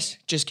say yes.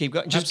 Just keep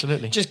going.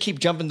 Absolutely. Just keep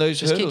jumping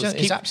those hurdles.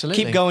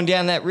 Absolutely. Keep going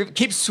down that river.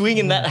 Keep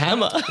swinging that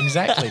hammer.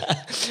 Exactly.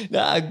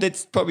 No,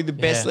 that's probably the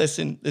best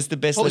lesson. That's the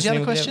best. What was lesson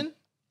the other question?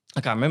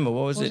 I can't remember.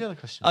 What was it? What was the other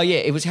question? Oh yeah,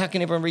 it was how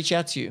can everyone reach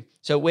out to you?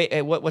 So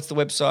what's the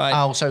website?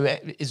 Oh, so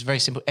it's very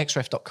simple.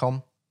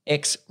 xref.com.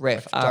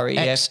 xref.com.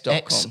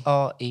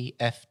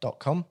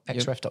 xref.com.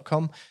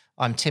 xref.com.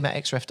 I'm Tim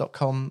at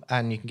xref.com,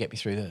 and you can get me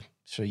through you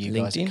LinkedIn.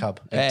 guys at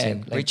Cub.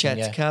 LinkedIn, reach out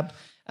to Cub.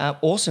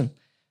 Awesome.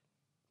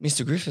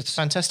 Mr. Griffiths.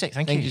 Fantastic.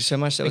 Thank you. Thank you so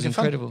much. That was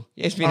incredible.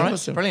 Yeah, it's been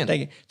awesome.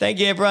 Brilliant. Thank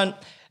you, everyone.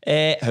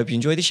 Hope you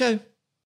enjoy the show.